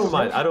center Saliba. backs. I don't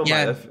mind. I don't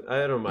Yeah. mind.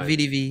 I don't mind.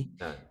 VDV.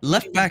 Nah.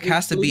 Left back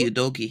has to be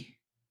Udogi.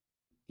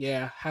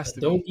 Yeah, has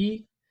to be.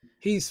 Dogi.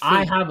 He's.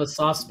 I fit. have a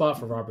soft spot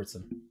for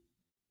Robertson.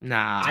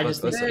 Nah, I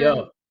just think, listen.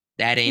 yo,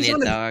 that ain't He's it,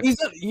 on dog. he's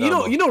on,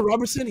 No. you know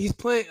Robertson. He's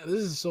playing.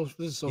 This is so.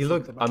 He fucked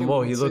looked. up. I can't Mo.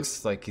 believe He it's-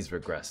 looks like he's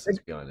regressed. To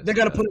be honest. They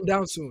gotta put him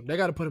down soon. They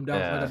gotta put him down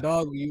Yeah. like a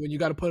dog. When you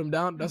gotta put him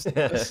down, that's Nah,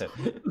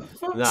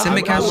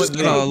 Simic I has would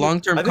got a leave.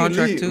 long-term I think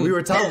contract Lee, too. We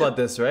were talking about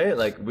this, right?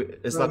 Like,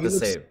 it's Bro, not he the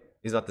looks- same.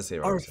 He's not the same.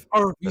 or Robertson.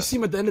 you Yeah. see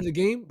him at the end of the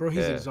game, bro. He's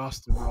Yeah.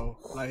 exhausted, bro.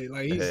 Like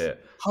he's Yeah.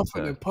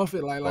 huffing Yeah. and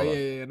puffing. Like Hold on.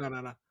 yeah.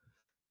 No.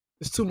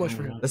 It's too much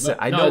for him. Listen,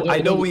 I No,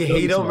 know we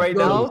hate him right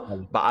now,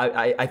 Dogi's but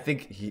I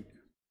think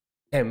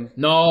him.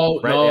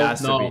 No, Right, no, it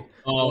has to no, be.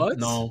 no, What?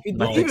 no. He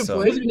no. didn't even so.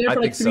 play. He's been there I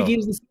for like think 3 so.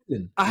 games this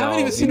season. I haven't No,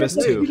 even he seen him missed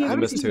play. two. I He haven't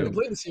missed even seen him two.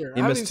 play this year. He I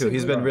haven't missed even two. seen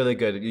He's him been play. really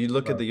good. You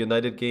look at the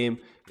United game.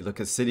 You look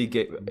at City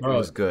game. It Bro.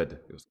 was good.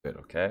 It was good.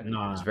 Okay.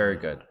 Nah. It was very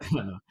good.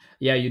 No.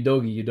 Yeah,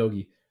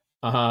 Udogi.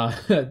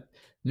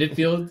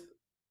 Midfield,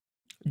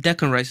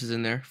 Declan Rice is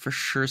in there for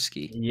sure.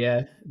 Ski.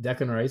 yeah,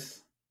 Declan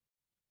Rice.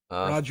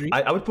 Rodri.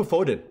 I would put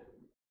Foden.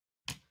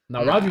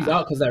 No, Rodri's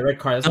out because that red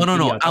card. That's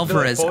No. what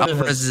Alvarez. Foden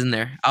Alvarez has- is in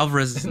there.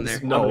 Alvarez is in there.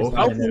 No.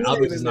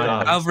 Alvarez is not in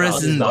there. Alvarez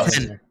is in the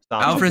 10.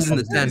 Stop. Alvarez in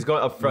the He's 10.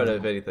 going up front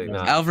if anything.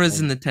 Nah. Alvarez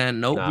in the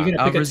 10. Nope. Nah. If you're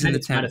gonna pick Alvarez a in 10, the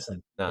it's 10.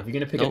 Madison. Nah. If you're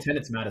gonna pick Nope. a 10,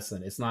 it's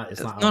Madison. It's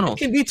not. No. It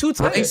can be two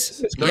times.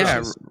 Rice. No, Yeah.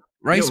 it's-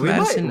 Rice, Yo,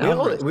 Madison,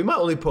 Alvarez. we might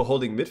only put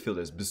holding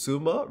midfielders: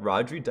 Bissouma,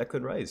 Rodri,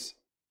 Declan Rice.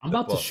 I'm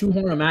about to Well.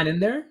 shoehorn a man in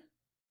there.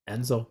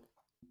 Enzo.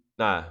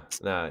 Nah.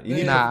 You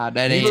need Nah,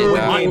 that you ain't need to it,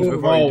 win dog. games before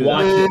Bro, you do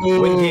watch that.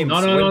 it. Win games.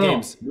 No. Win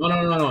games.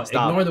 No.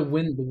 Stop. Ignore the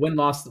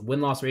win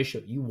loss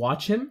ratio. You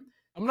watch him.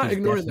 I'm not he's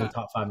ignoring definitely that.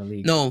 top 5 in the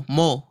league. No,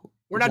 Mo.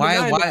 We're not Why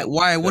denying that.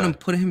 I wouldn't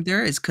put him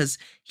there is because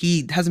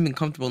he hasn't been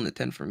comfortable in the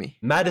 10 for me.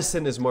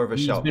 Madison is more of a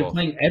He's shout. been Mo.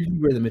 playing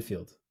everywhere in the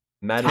midfield.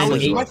 Madison How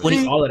is is more My of a- When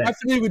he's three, all of my that.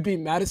 three would be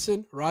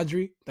Madison,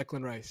 Rodri,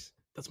 Declan Rice.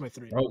 That's my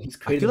three. Bro, he's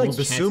I created feel the like most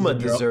chances Bissouma in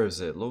Europe.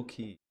 deserves it, low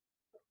key.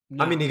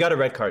 Nah. I mean, he got a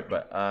red card,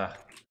 but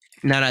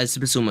Nah, it's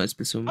Bissouma. It's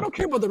I Bissouma. don't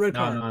care about the red No,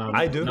 card. no.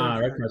 I do. No,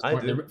 red card's I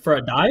smart. do. For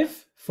a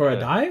dive? For yeah, a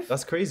dive?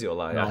 That's crazy,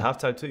 Ola. No. At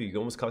halftime too, you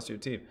almost cost your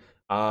team.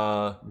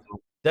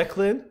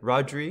 Declan,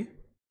 Rodri.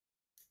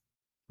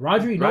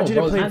 Rodri, no, Rodri bro,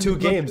 didn't play man's 2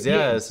 been games.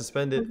 Yeah,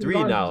 suspended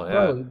 3 now.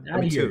 Bro, Yeah,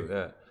 outta here. 2.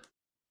 Yeah.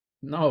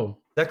 No.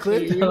 So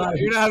Declan,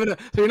 you're not having a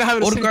safety in the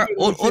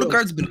midfield.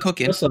 Odegaard's been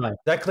cooking. Sabetsalai.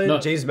 Declan, No.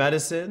 James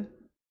Madison.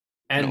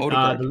 And And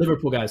Odegaard. the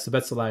Liverpool guy,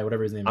 Sabetsalai,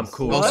 whatever his name I'm is.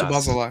 cool Well, with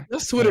Also that. Bazalai.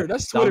 That's Twitter.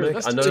 That's Twitter. Dominic?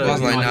 That's No, Twitter. no, Bazalai,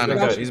 he's nah, been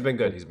nah. good. He's been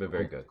good. He's been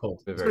very good. Cold.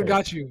 He's been Twitter very good.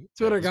 got you.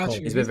 Twitter He's got cold.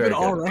 you. He's been very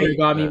all good. right. Twitter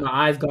got me, Yeah.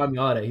 my eyes got me,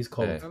 all that. He's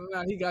cold. Yeah.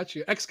 Nah, he got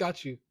you. X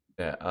got you.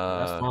 Yeah.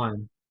 That's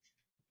fine.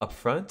 Up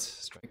front,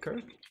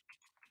 striker.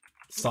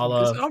 It's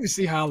Salah.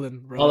 obviously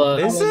Haaland, bro.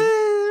 Salah. Is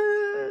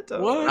Haaland.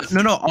 it? What?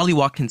 No, Ollie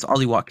Watkins.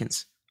 Ollie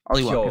Watkins.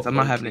 I'm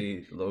not having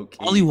it.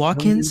 Ollie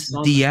Watkins,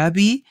 Son.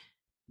 Diaby.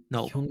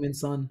 No. Heung-min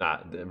Son.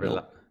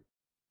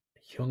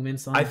 Heung-min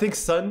Son. I think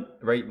Son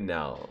right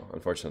now,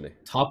 unfortunately.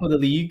 Top of the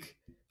league.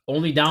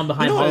 Only down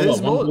behind No, Haaland. it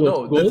is One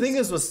goal, the thing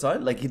is with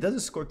Son, like he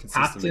doesn't score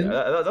consistently.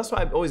 Captain. That's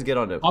why I always get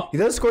on him. Up. He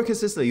doesn't score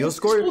consistently. He'll Yes, he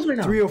score scores right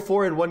now. 3 or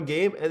 4 in one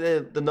game, and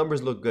then the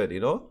numbers look good. You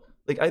know,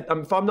 like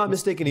if I'm not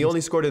mistaken, he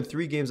only scored in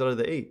 3 games out of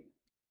the 8.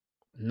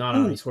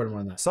 No, he scored more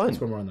than that. Son. He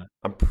scored more than that.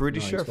 I'm pretty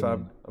No, he sure, scored more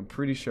fam. than I'm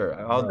pretty sure.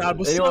 Nah,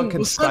 but Anyone Son- can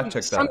but Son- fact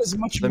check Son that. is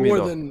much Let me more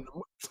know. than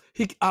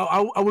he.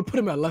 I would put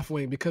him at left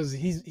wing because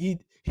he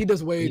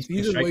does way He's he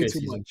playing does way striker too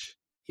season. much.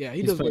 Yeah,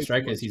 he He's does way playing too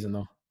striker much. this season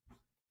though.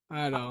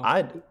 I know.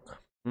 I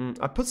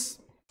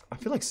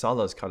feel like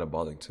Salah is kind of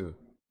balling too,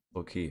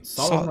 low key.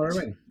 Salah on the right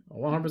wing.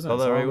 100%.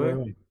 Salah right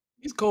wing?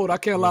 He's cold. I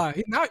can't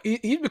lie.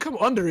 He's become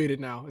underrated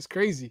now. It's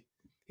crazy.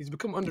 He's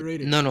become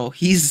underrated. No,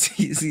 he's the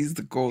He's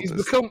goldest.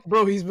 become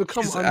He's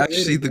underrated.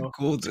 actually the bro.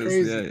 goldest. It's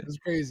crazy. Yeah. It's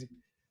crazy.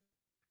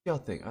 Y'all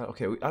think?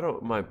 Okay, I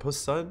don't mind. Put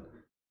Son.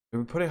 Are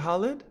we putting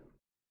Haaland?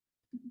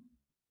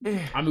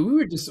 I mean,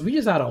 we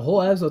just had a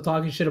whole episode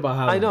talking shit about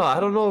Haaland. I know. I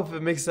don't know if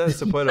it makes sense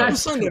to put Put him.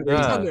 Son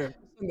there.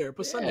 Yeah.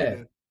 Put Son Yeah.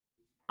 there.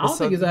 I don't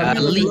think it's Yeah,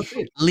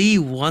 that. Lee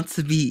wants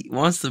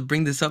to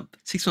bring this up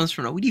 6 months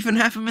from now. We'd even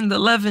have him in the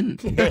 11.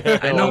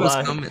 I know Lie.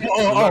 what's coming.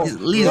 Oh,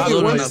 Lee's oh,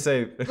 loading one up.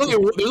 safe. There's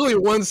only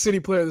one City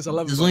player that's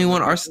 11. There's only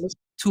one Let's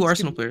 2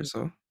 Arsenal keep players.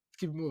 So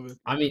keep moving.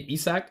 I mean,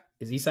 Isak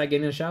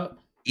getting a shout?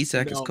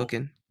 Isak is No.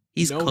 cooking.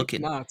 He's no, cooking.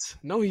 He's not.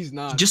 No, he's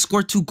not. He just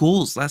scored 2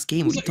 goals last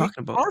game. What are you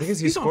talking about?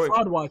 He's on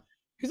fraud watch.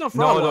 He's on No,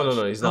 fraud no, watch.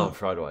 no, no. He's not on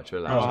fraud watch.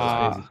 Relax.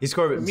 Ah. He's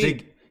scoring For me-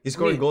 big. He's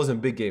scoring me- goals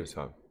in big games,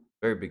 fam.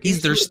 Very big He's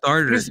games. their He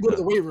starter. needs to go to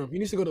the weight room. He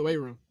needs to go to the weight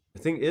room.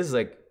 The thing is,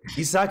 like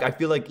Isak, I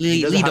feel like Lee-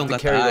 he doesn't Lee have don't to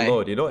got carry the the eye.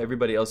 load. You know,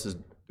 everybody else is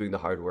doing the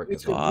hard work He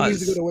as needs well. to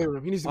go to the weight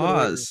room. He needs to go to the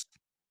weight room. Pause.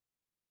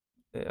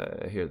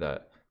 Yeah, I hear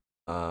that.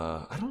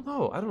 I don't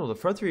know. The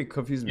front three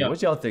confused me. Yo.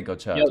 What y'all think on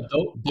chat? Yo, Ollie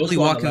Doku on the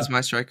Watkins, left.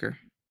 my striker.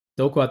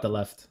 Doku at the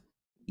left.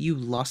 You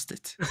lost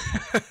it.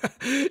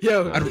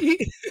 Yo, Yeah,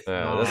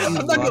 that's- I'm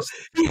not gonna,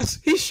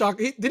 he's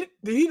shocked. Did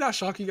he not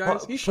shock you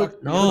guys? What? He's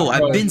shocked. No,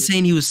 I've been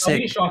saying he was No, he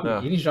sick. didn't shock me.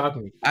 Yeah. He didn't shock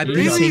me. I've He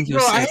been didn't shock saying me. he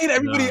Bro, was I sick.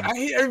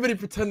 hate everybody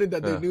pretending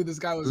that they Yeah. knew this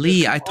guy was.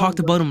 Lee, good. I Come talked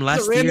on, about bro. him He's a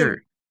last random-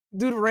 year.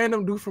 Dude,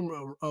 random dude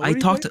from. I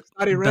talked to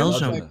Saudi Arabia,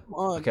 Belgium. Like, come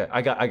on. Okay,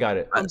 I got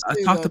it. I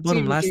saying talked the about him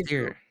team he last came from.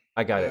 year.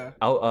 I got Yeah. it.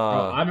 I'll, Bro,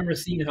 I remember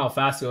seeing how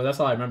fast he was. That's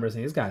all I remember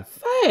saying. This guy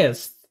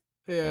fast.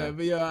 Yeah,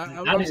 but yeah,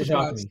 That I'm didn't shock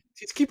surprised. me.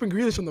 He's keeping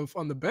Grealish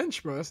on the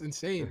bench, bro. That's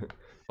insane.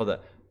 hold on.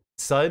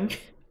 Son,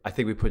 I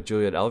think we put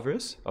Julian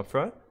Alvarez up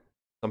front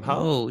somehow,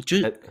 Oh,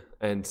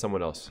 and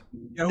someone else.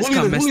 Yeah, This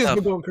got messed Julian's up.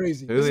 been going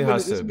crazy. He really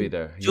has This to be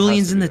there. He has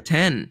Julian's to in be the there.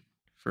 10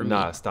 for me.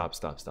 Nah, stop.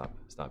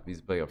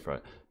 He's playing up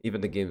front.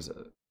 Even the games,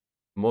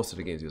 most of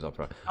the games he was up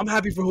front. I'm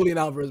happy for Julian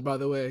Alvarez, by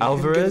the way.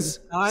 Alvarez,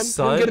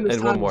 Son,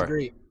 and one more.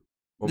 Great.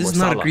 One This more. is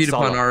not Salah, agreed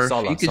upon, Salah, RF.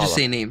 Salah, You could just Salah,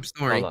 say names.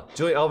 Don't worry. Salah.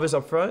 Julian Alvarez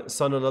up front,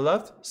 Son on the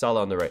left,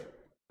 Salah on the right.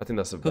 I think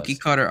that's the best. Cookie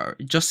cutter.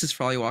 Justice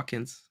for Ollie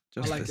Watkins.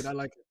 I Justice. like it. I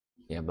like it.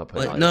 Yeah, I'm not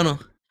putting. But no.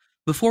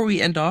 Before we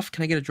end off,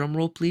 can I get a drum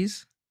roll,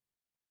 please?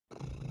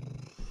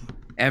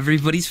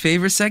 Everybody's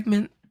favorite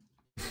segment.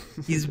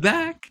 He's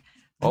back.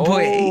 The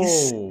boy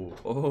Ace.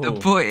 Oh. The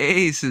boy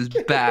Ace is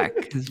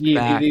back. He's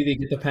back. Lee,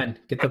 get the pen.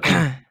 Get the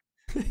pen.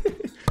 Bro,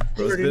 it's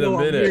already been know a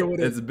I'm here minute. with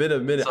it. It's been a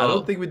minute. I So-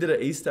 don't think we did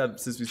an A-stab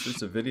since we switched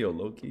the video,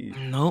 low key.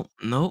 Nope.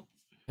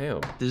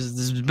 Damn.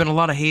 There's been a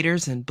lot of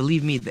haters, and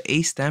believe me, the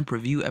A Stamp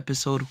review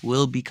episode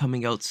will be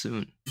coming out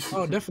soon.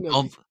 Oh,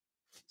 definitely.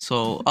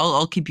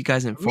 I'll keep you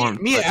guys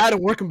informed. Me and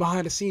Adam working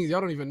behind the scenes.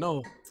 Y'all don't even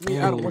know. Me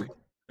and Adam Ooh. working.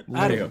 Ooh,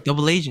 Adam.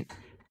 double agent.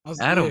 I was-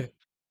 Adam.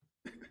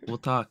 yeah. We'll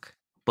talk.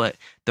 But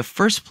the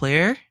first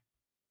player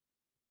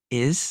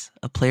is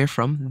a player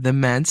from the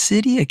Man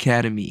City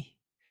Academy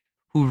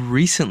who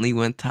recently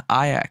went to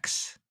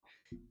Ajax.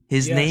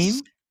 His Yes.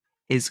 name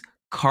is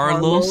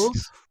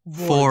Carlos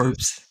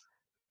Forbes.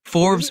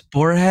 Forbes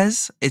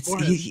Borges. It's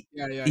Borges.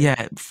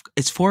 yeah,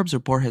 it's Forbes or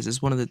Borges.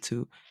 It's one of the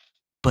two.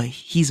 But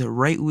he's a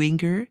right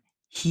winger.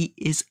 He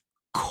is Play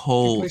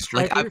cold.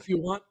 striker if you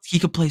want. he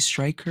could play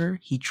striker.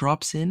 He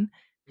drops in.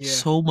 Yeah.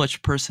 So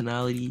much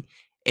personality.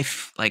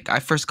 If he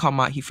first caught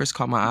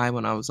my eye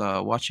when I was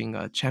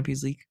watching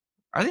Champions League.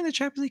 Are they in the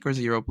Champions League or is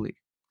it Europa League?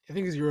 I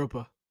think it's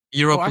Europa.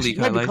 Europa Actually, League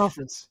it might be highlights.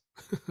 conference.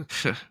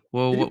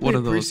 Well, Did he what play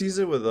are those?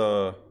 preseason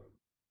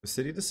with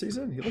City this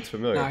season? He looks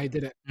familiar. Nah, he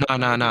didn't.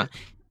 Nah.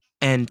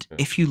 And Yeah.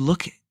 if you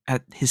look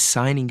at his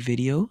signing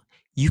video,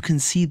 you can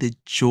see the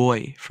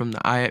joy from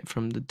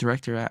the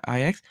director at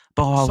Ajax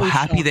about how So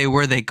happy shocked. they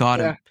were they got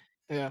Yeah, him.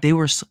 yeah. They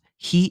were.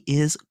 He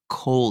is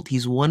cold.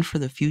 He's one for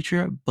the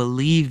future.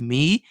 Believe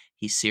me,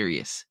 he's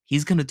serious.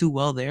 He's gonna do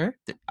well there.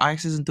 The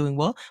Ajax isn't doing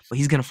well, but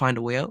he's gonna find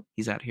a way out.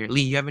 He's out here.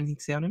 Lee, you have anything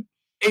to say on him?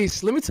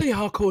 Ace, let me tell you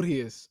how cold he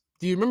is.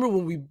 Do you remember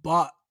when we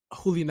bought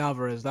Julian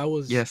Alvarez? That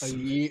was a Yes.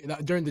 year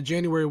during the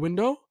January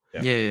window.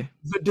 Yeah. Yeah.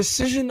 The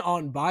decision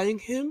on buying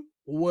him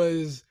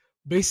was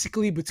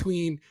basically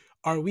between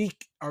are we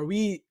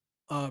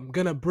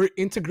gonna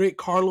integrate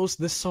Carlos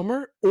this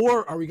summer,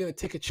 or are we gonna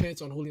take a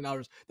chance on Julian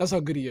Alvarez? That's how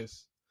good he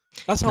is.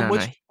 That's how Nah, much.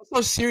 nah. That's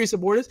how serious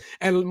about it is.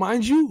 And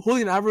mind you,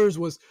 Julian Alvarez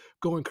was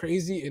going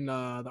crazy in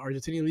the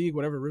Argentinian league,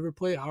 whatever River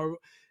played. However,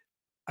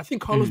 I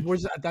think Carlos Mhm.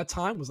 Borges at that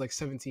time was like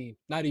 17,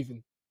 not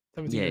even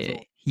 17 Yeah, years yeah.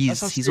 old.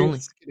 That's how He's serious only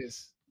this kid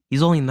is.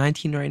 he's only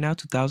 19 right now. Yeah,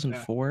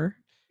 2004.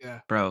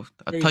 yeah, Bro,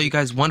 I'll tell you crazy.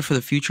 guys one for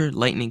the future,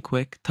 lightning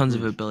quick, tons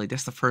of Mm. ability.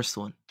 That's the first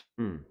one.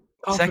 Mm.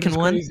 Confidence Second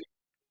one, crazy.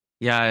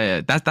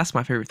 yeah, that's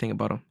my favorite thing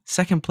about him.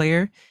 Second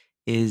player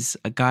is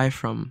a guy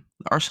from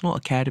the Arsenal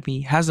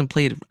Academy. Hasn't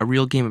played a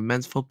real game of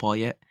men's football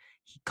yet.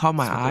 He caught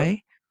my Smith Rowe?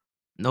 eye.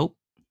 Nope,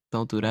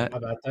 don't do Oh, that. my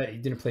bad. I thought you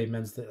didn't play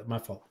men's. My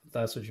fault.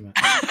 That's what you meant.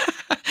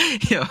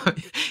 yo,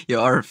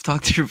 Arif,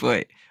 talk to your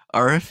boy.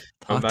 Arif,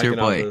 I'm talk to your backing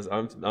out of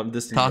boy. this. I'm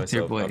distancing Talk to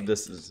your myself. boy. I'm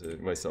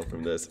distancing myself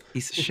from this.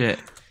 Piece of shit.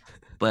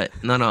 But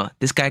no,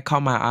 this guy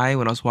caught my eye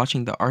when I was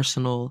watching the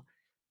Arsenal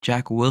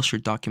Jack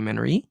Wilshere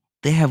documentary.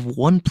 They have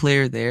one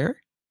player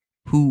there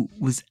who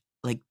was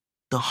like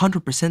the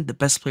 100% the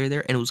best player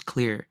there, and it was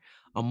clear.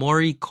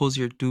 Amori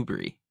Cozier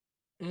Dubry.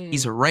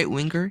 He's a right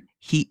winger.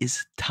 He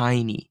is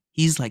tiny.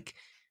 He's like,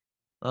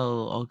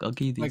 I'll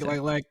give you the like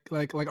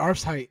exact. like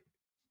Arf's height.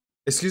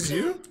 Excuse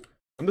you?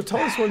 I'm the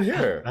tallest one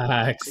here.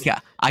 Facts. Yeah,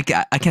 I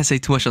can't say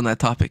too much on that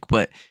topic,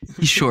 but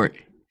he's short.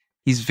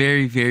 He's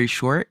very, very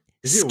short.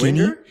 Is he a Skinny,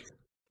 winger?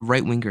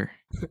 right winger.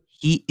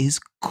 He is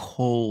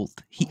cold.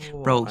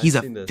 Oh, He's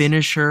a seen this.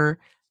 finisher,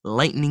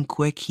 lightning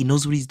quick. He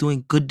knows what he's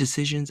doing. Good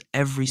decisions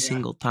every Yeah.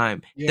 single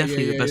time. Yeah,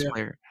 Definitely yeah, the best yeah.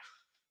 player.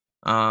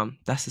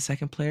 That's the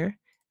second player,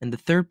 and the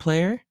third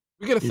player.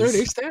 We get a third is-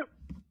 ace stamp.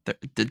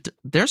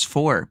 There's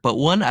four, but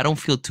one I don't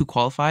feel too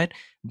qualified.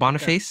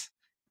 Boniface,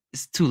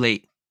 it's too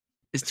late.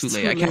 It's too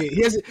late. I can't.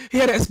 He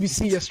had an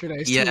SBC yesterday.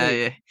 It's too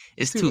late. Yeah.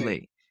 It's too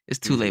late. It's too It's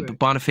too late. But late.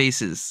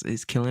 Boniface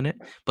is killing it.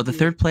 But the Yeah.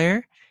 third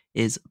player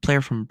is a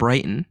player from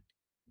Brighton,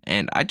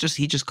 and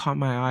he just caught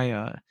my eye.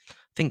 I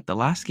think the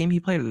last game he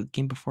played, or the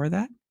game before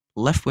that,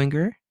 left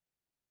winger,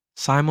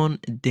 Simon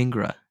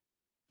Dingra.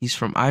 He's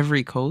from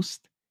Ivory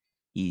Coast.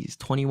 He's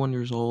 21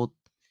 years old,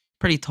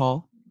 pretty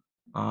tall,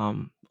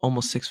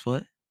 almost 6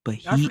 foot, but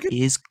he African?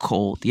 is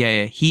cold.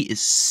 Yeah, he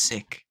is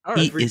sick. All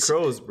He right. Free is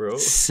crows, bro.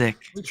 sick.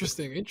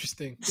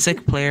 Interesting.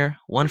 Sick player,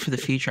 one for the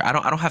future. I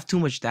don't have too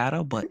much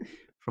data, but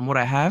from what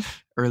I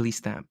have, early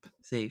stamp.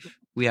 Safe.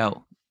 We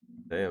out.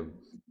 Damn.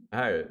 All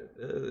right.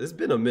 It's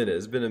been a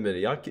minute.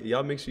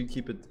 Y'all make sure you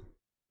keep it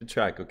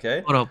track,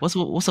 okay? Hold up. What's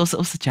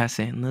the chat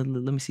saying? Let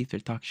me see if they're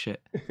talking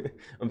shit.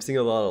 I'm seeing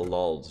a lot of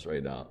lulls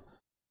right now.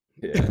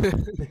 Yeah.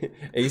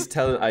 Ace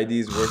talent ID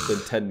is worse than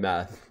 10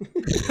 math.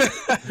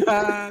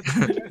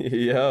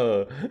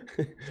 Yo.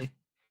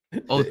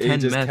 Oh, the 10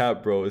 age is meth.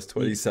 cap, bro. Is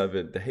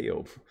 27.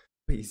 Damn.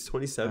 Wait, he's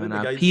 27? Nah,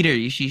 The guy- Peter,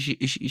 you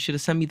should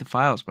have sent me the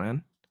files,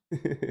 man.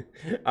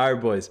 All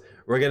right, boys.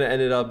 We're going to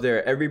end it up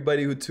there.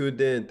 Everybody who tuned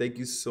in, thank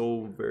you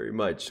so very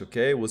much,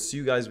 okay? We'll see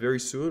you guys very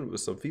soon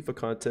with some FIFA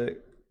content.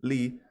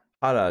 Lee,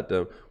 holla at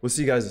them. We'll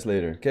see you guys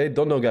later, okay?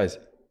 Don't know, guys.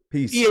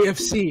 Peace.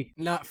 EAFC,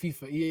 not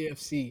FIFA.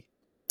 EAFC.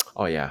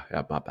 Oh, yeah.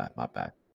 My bad.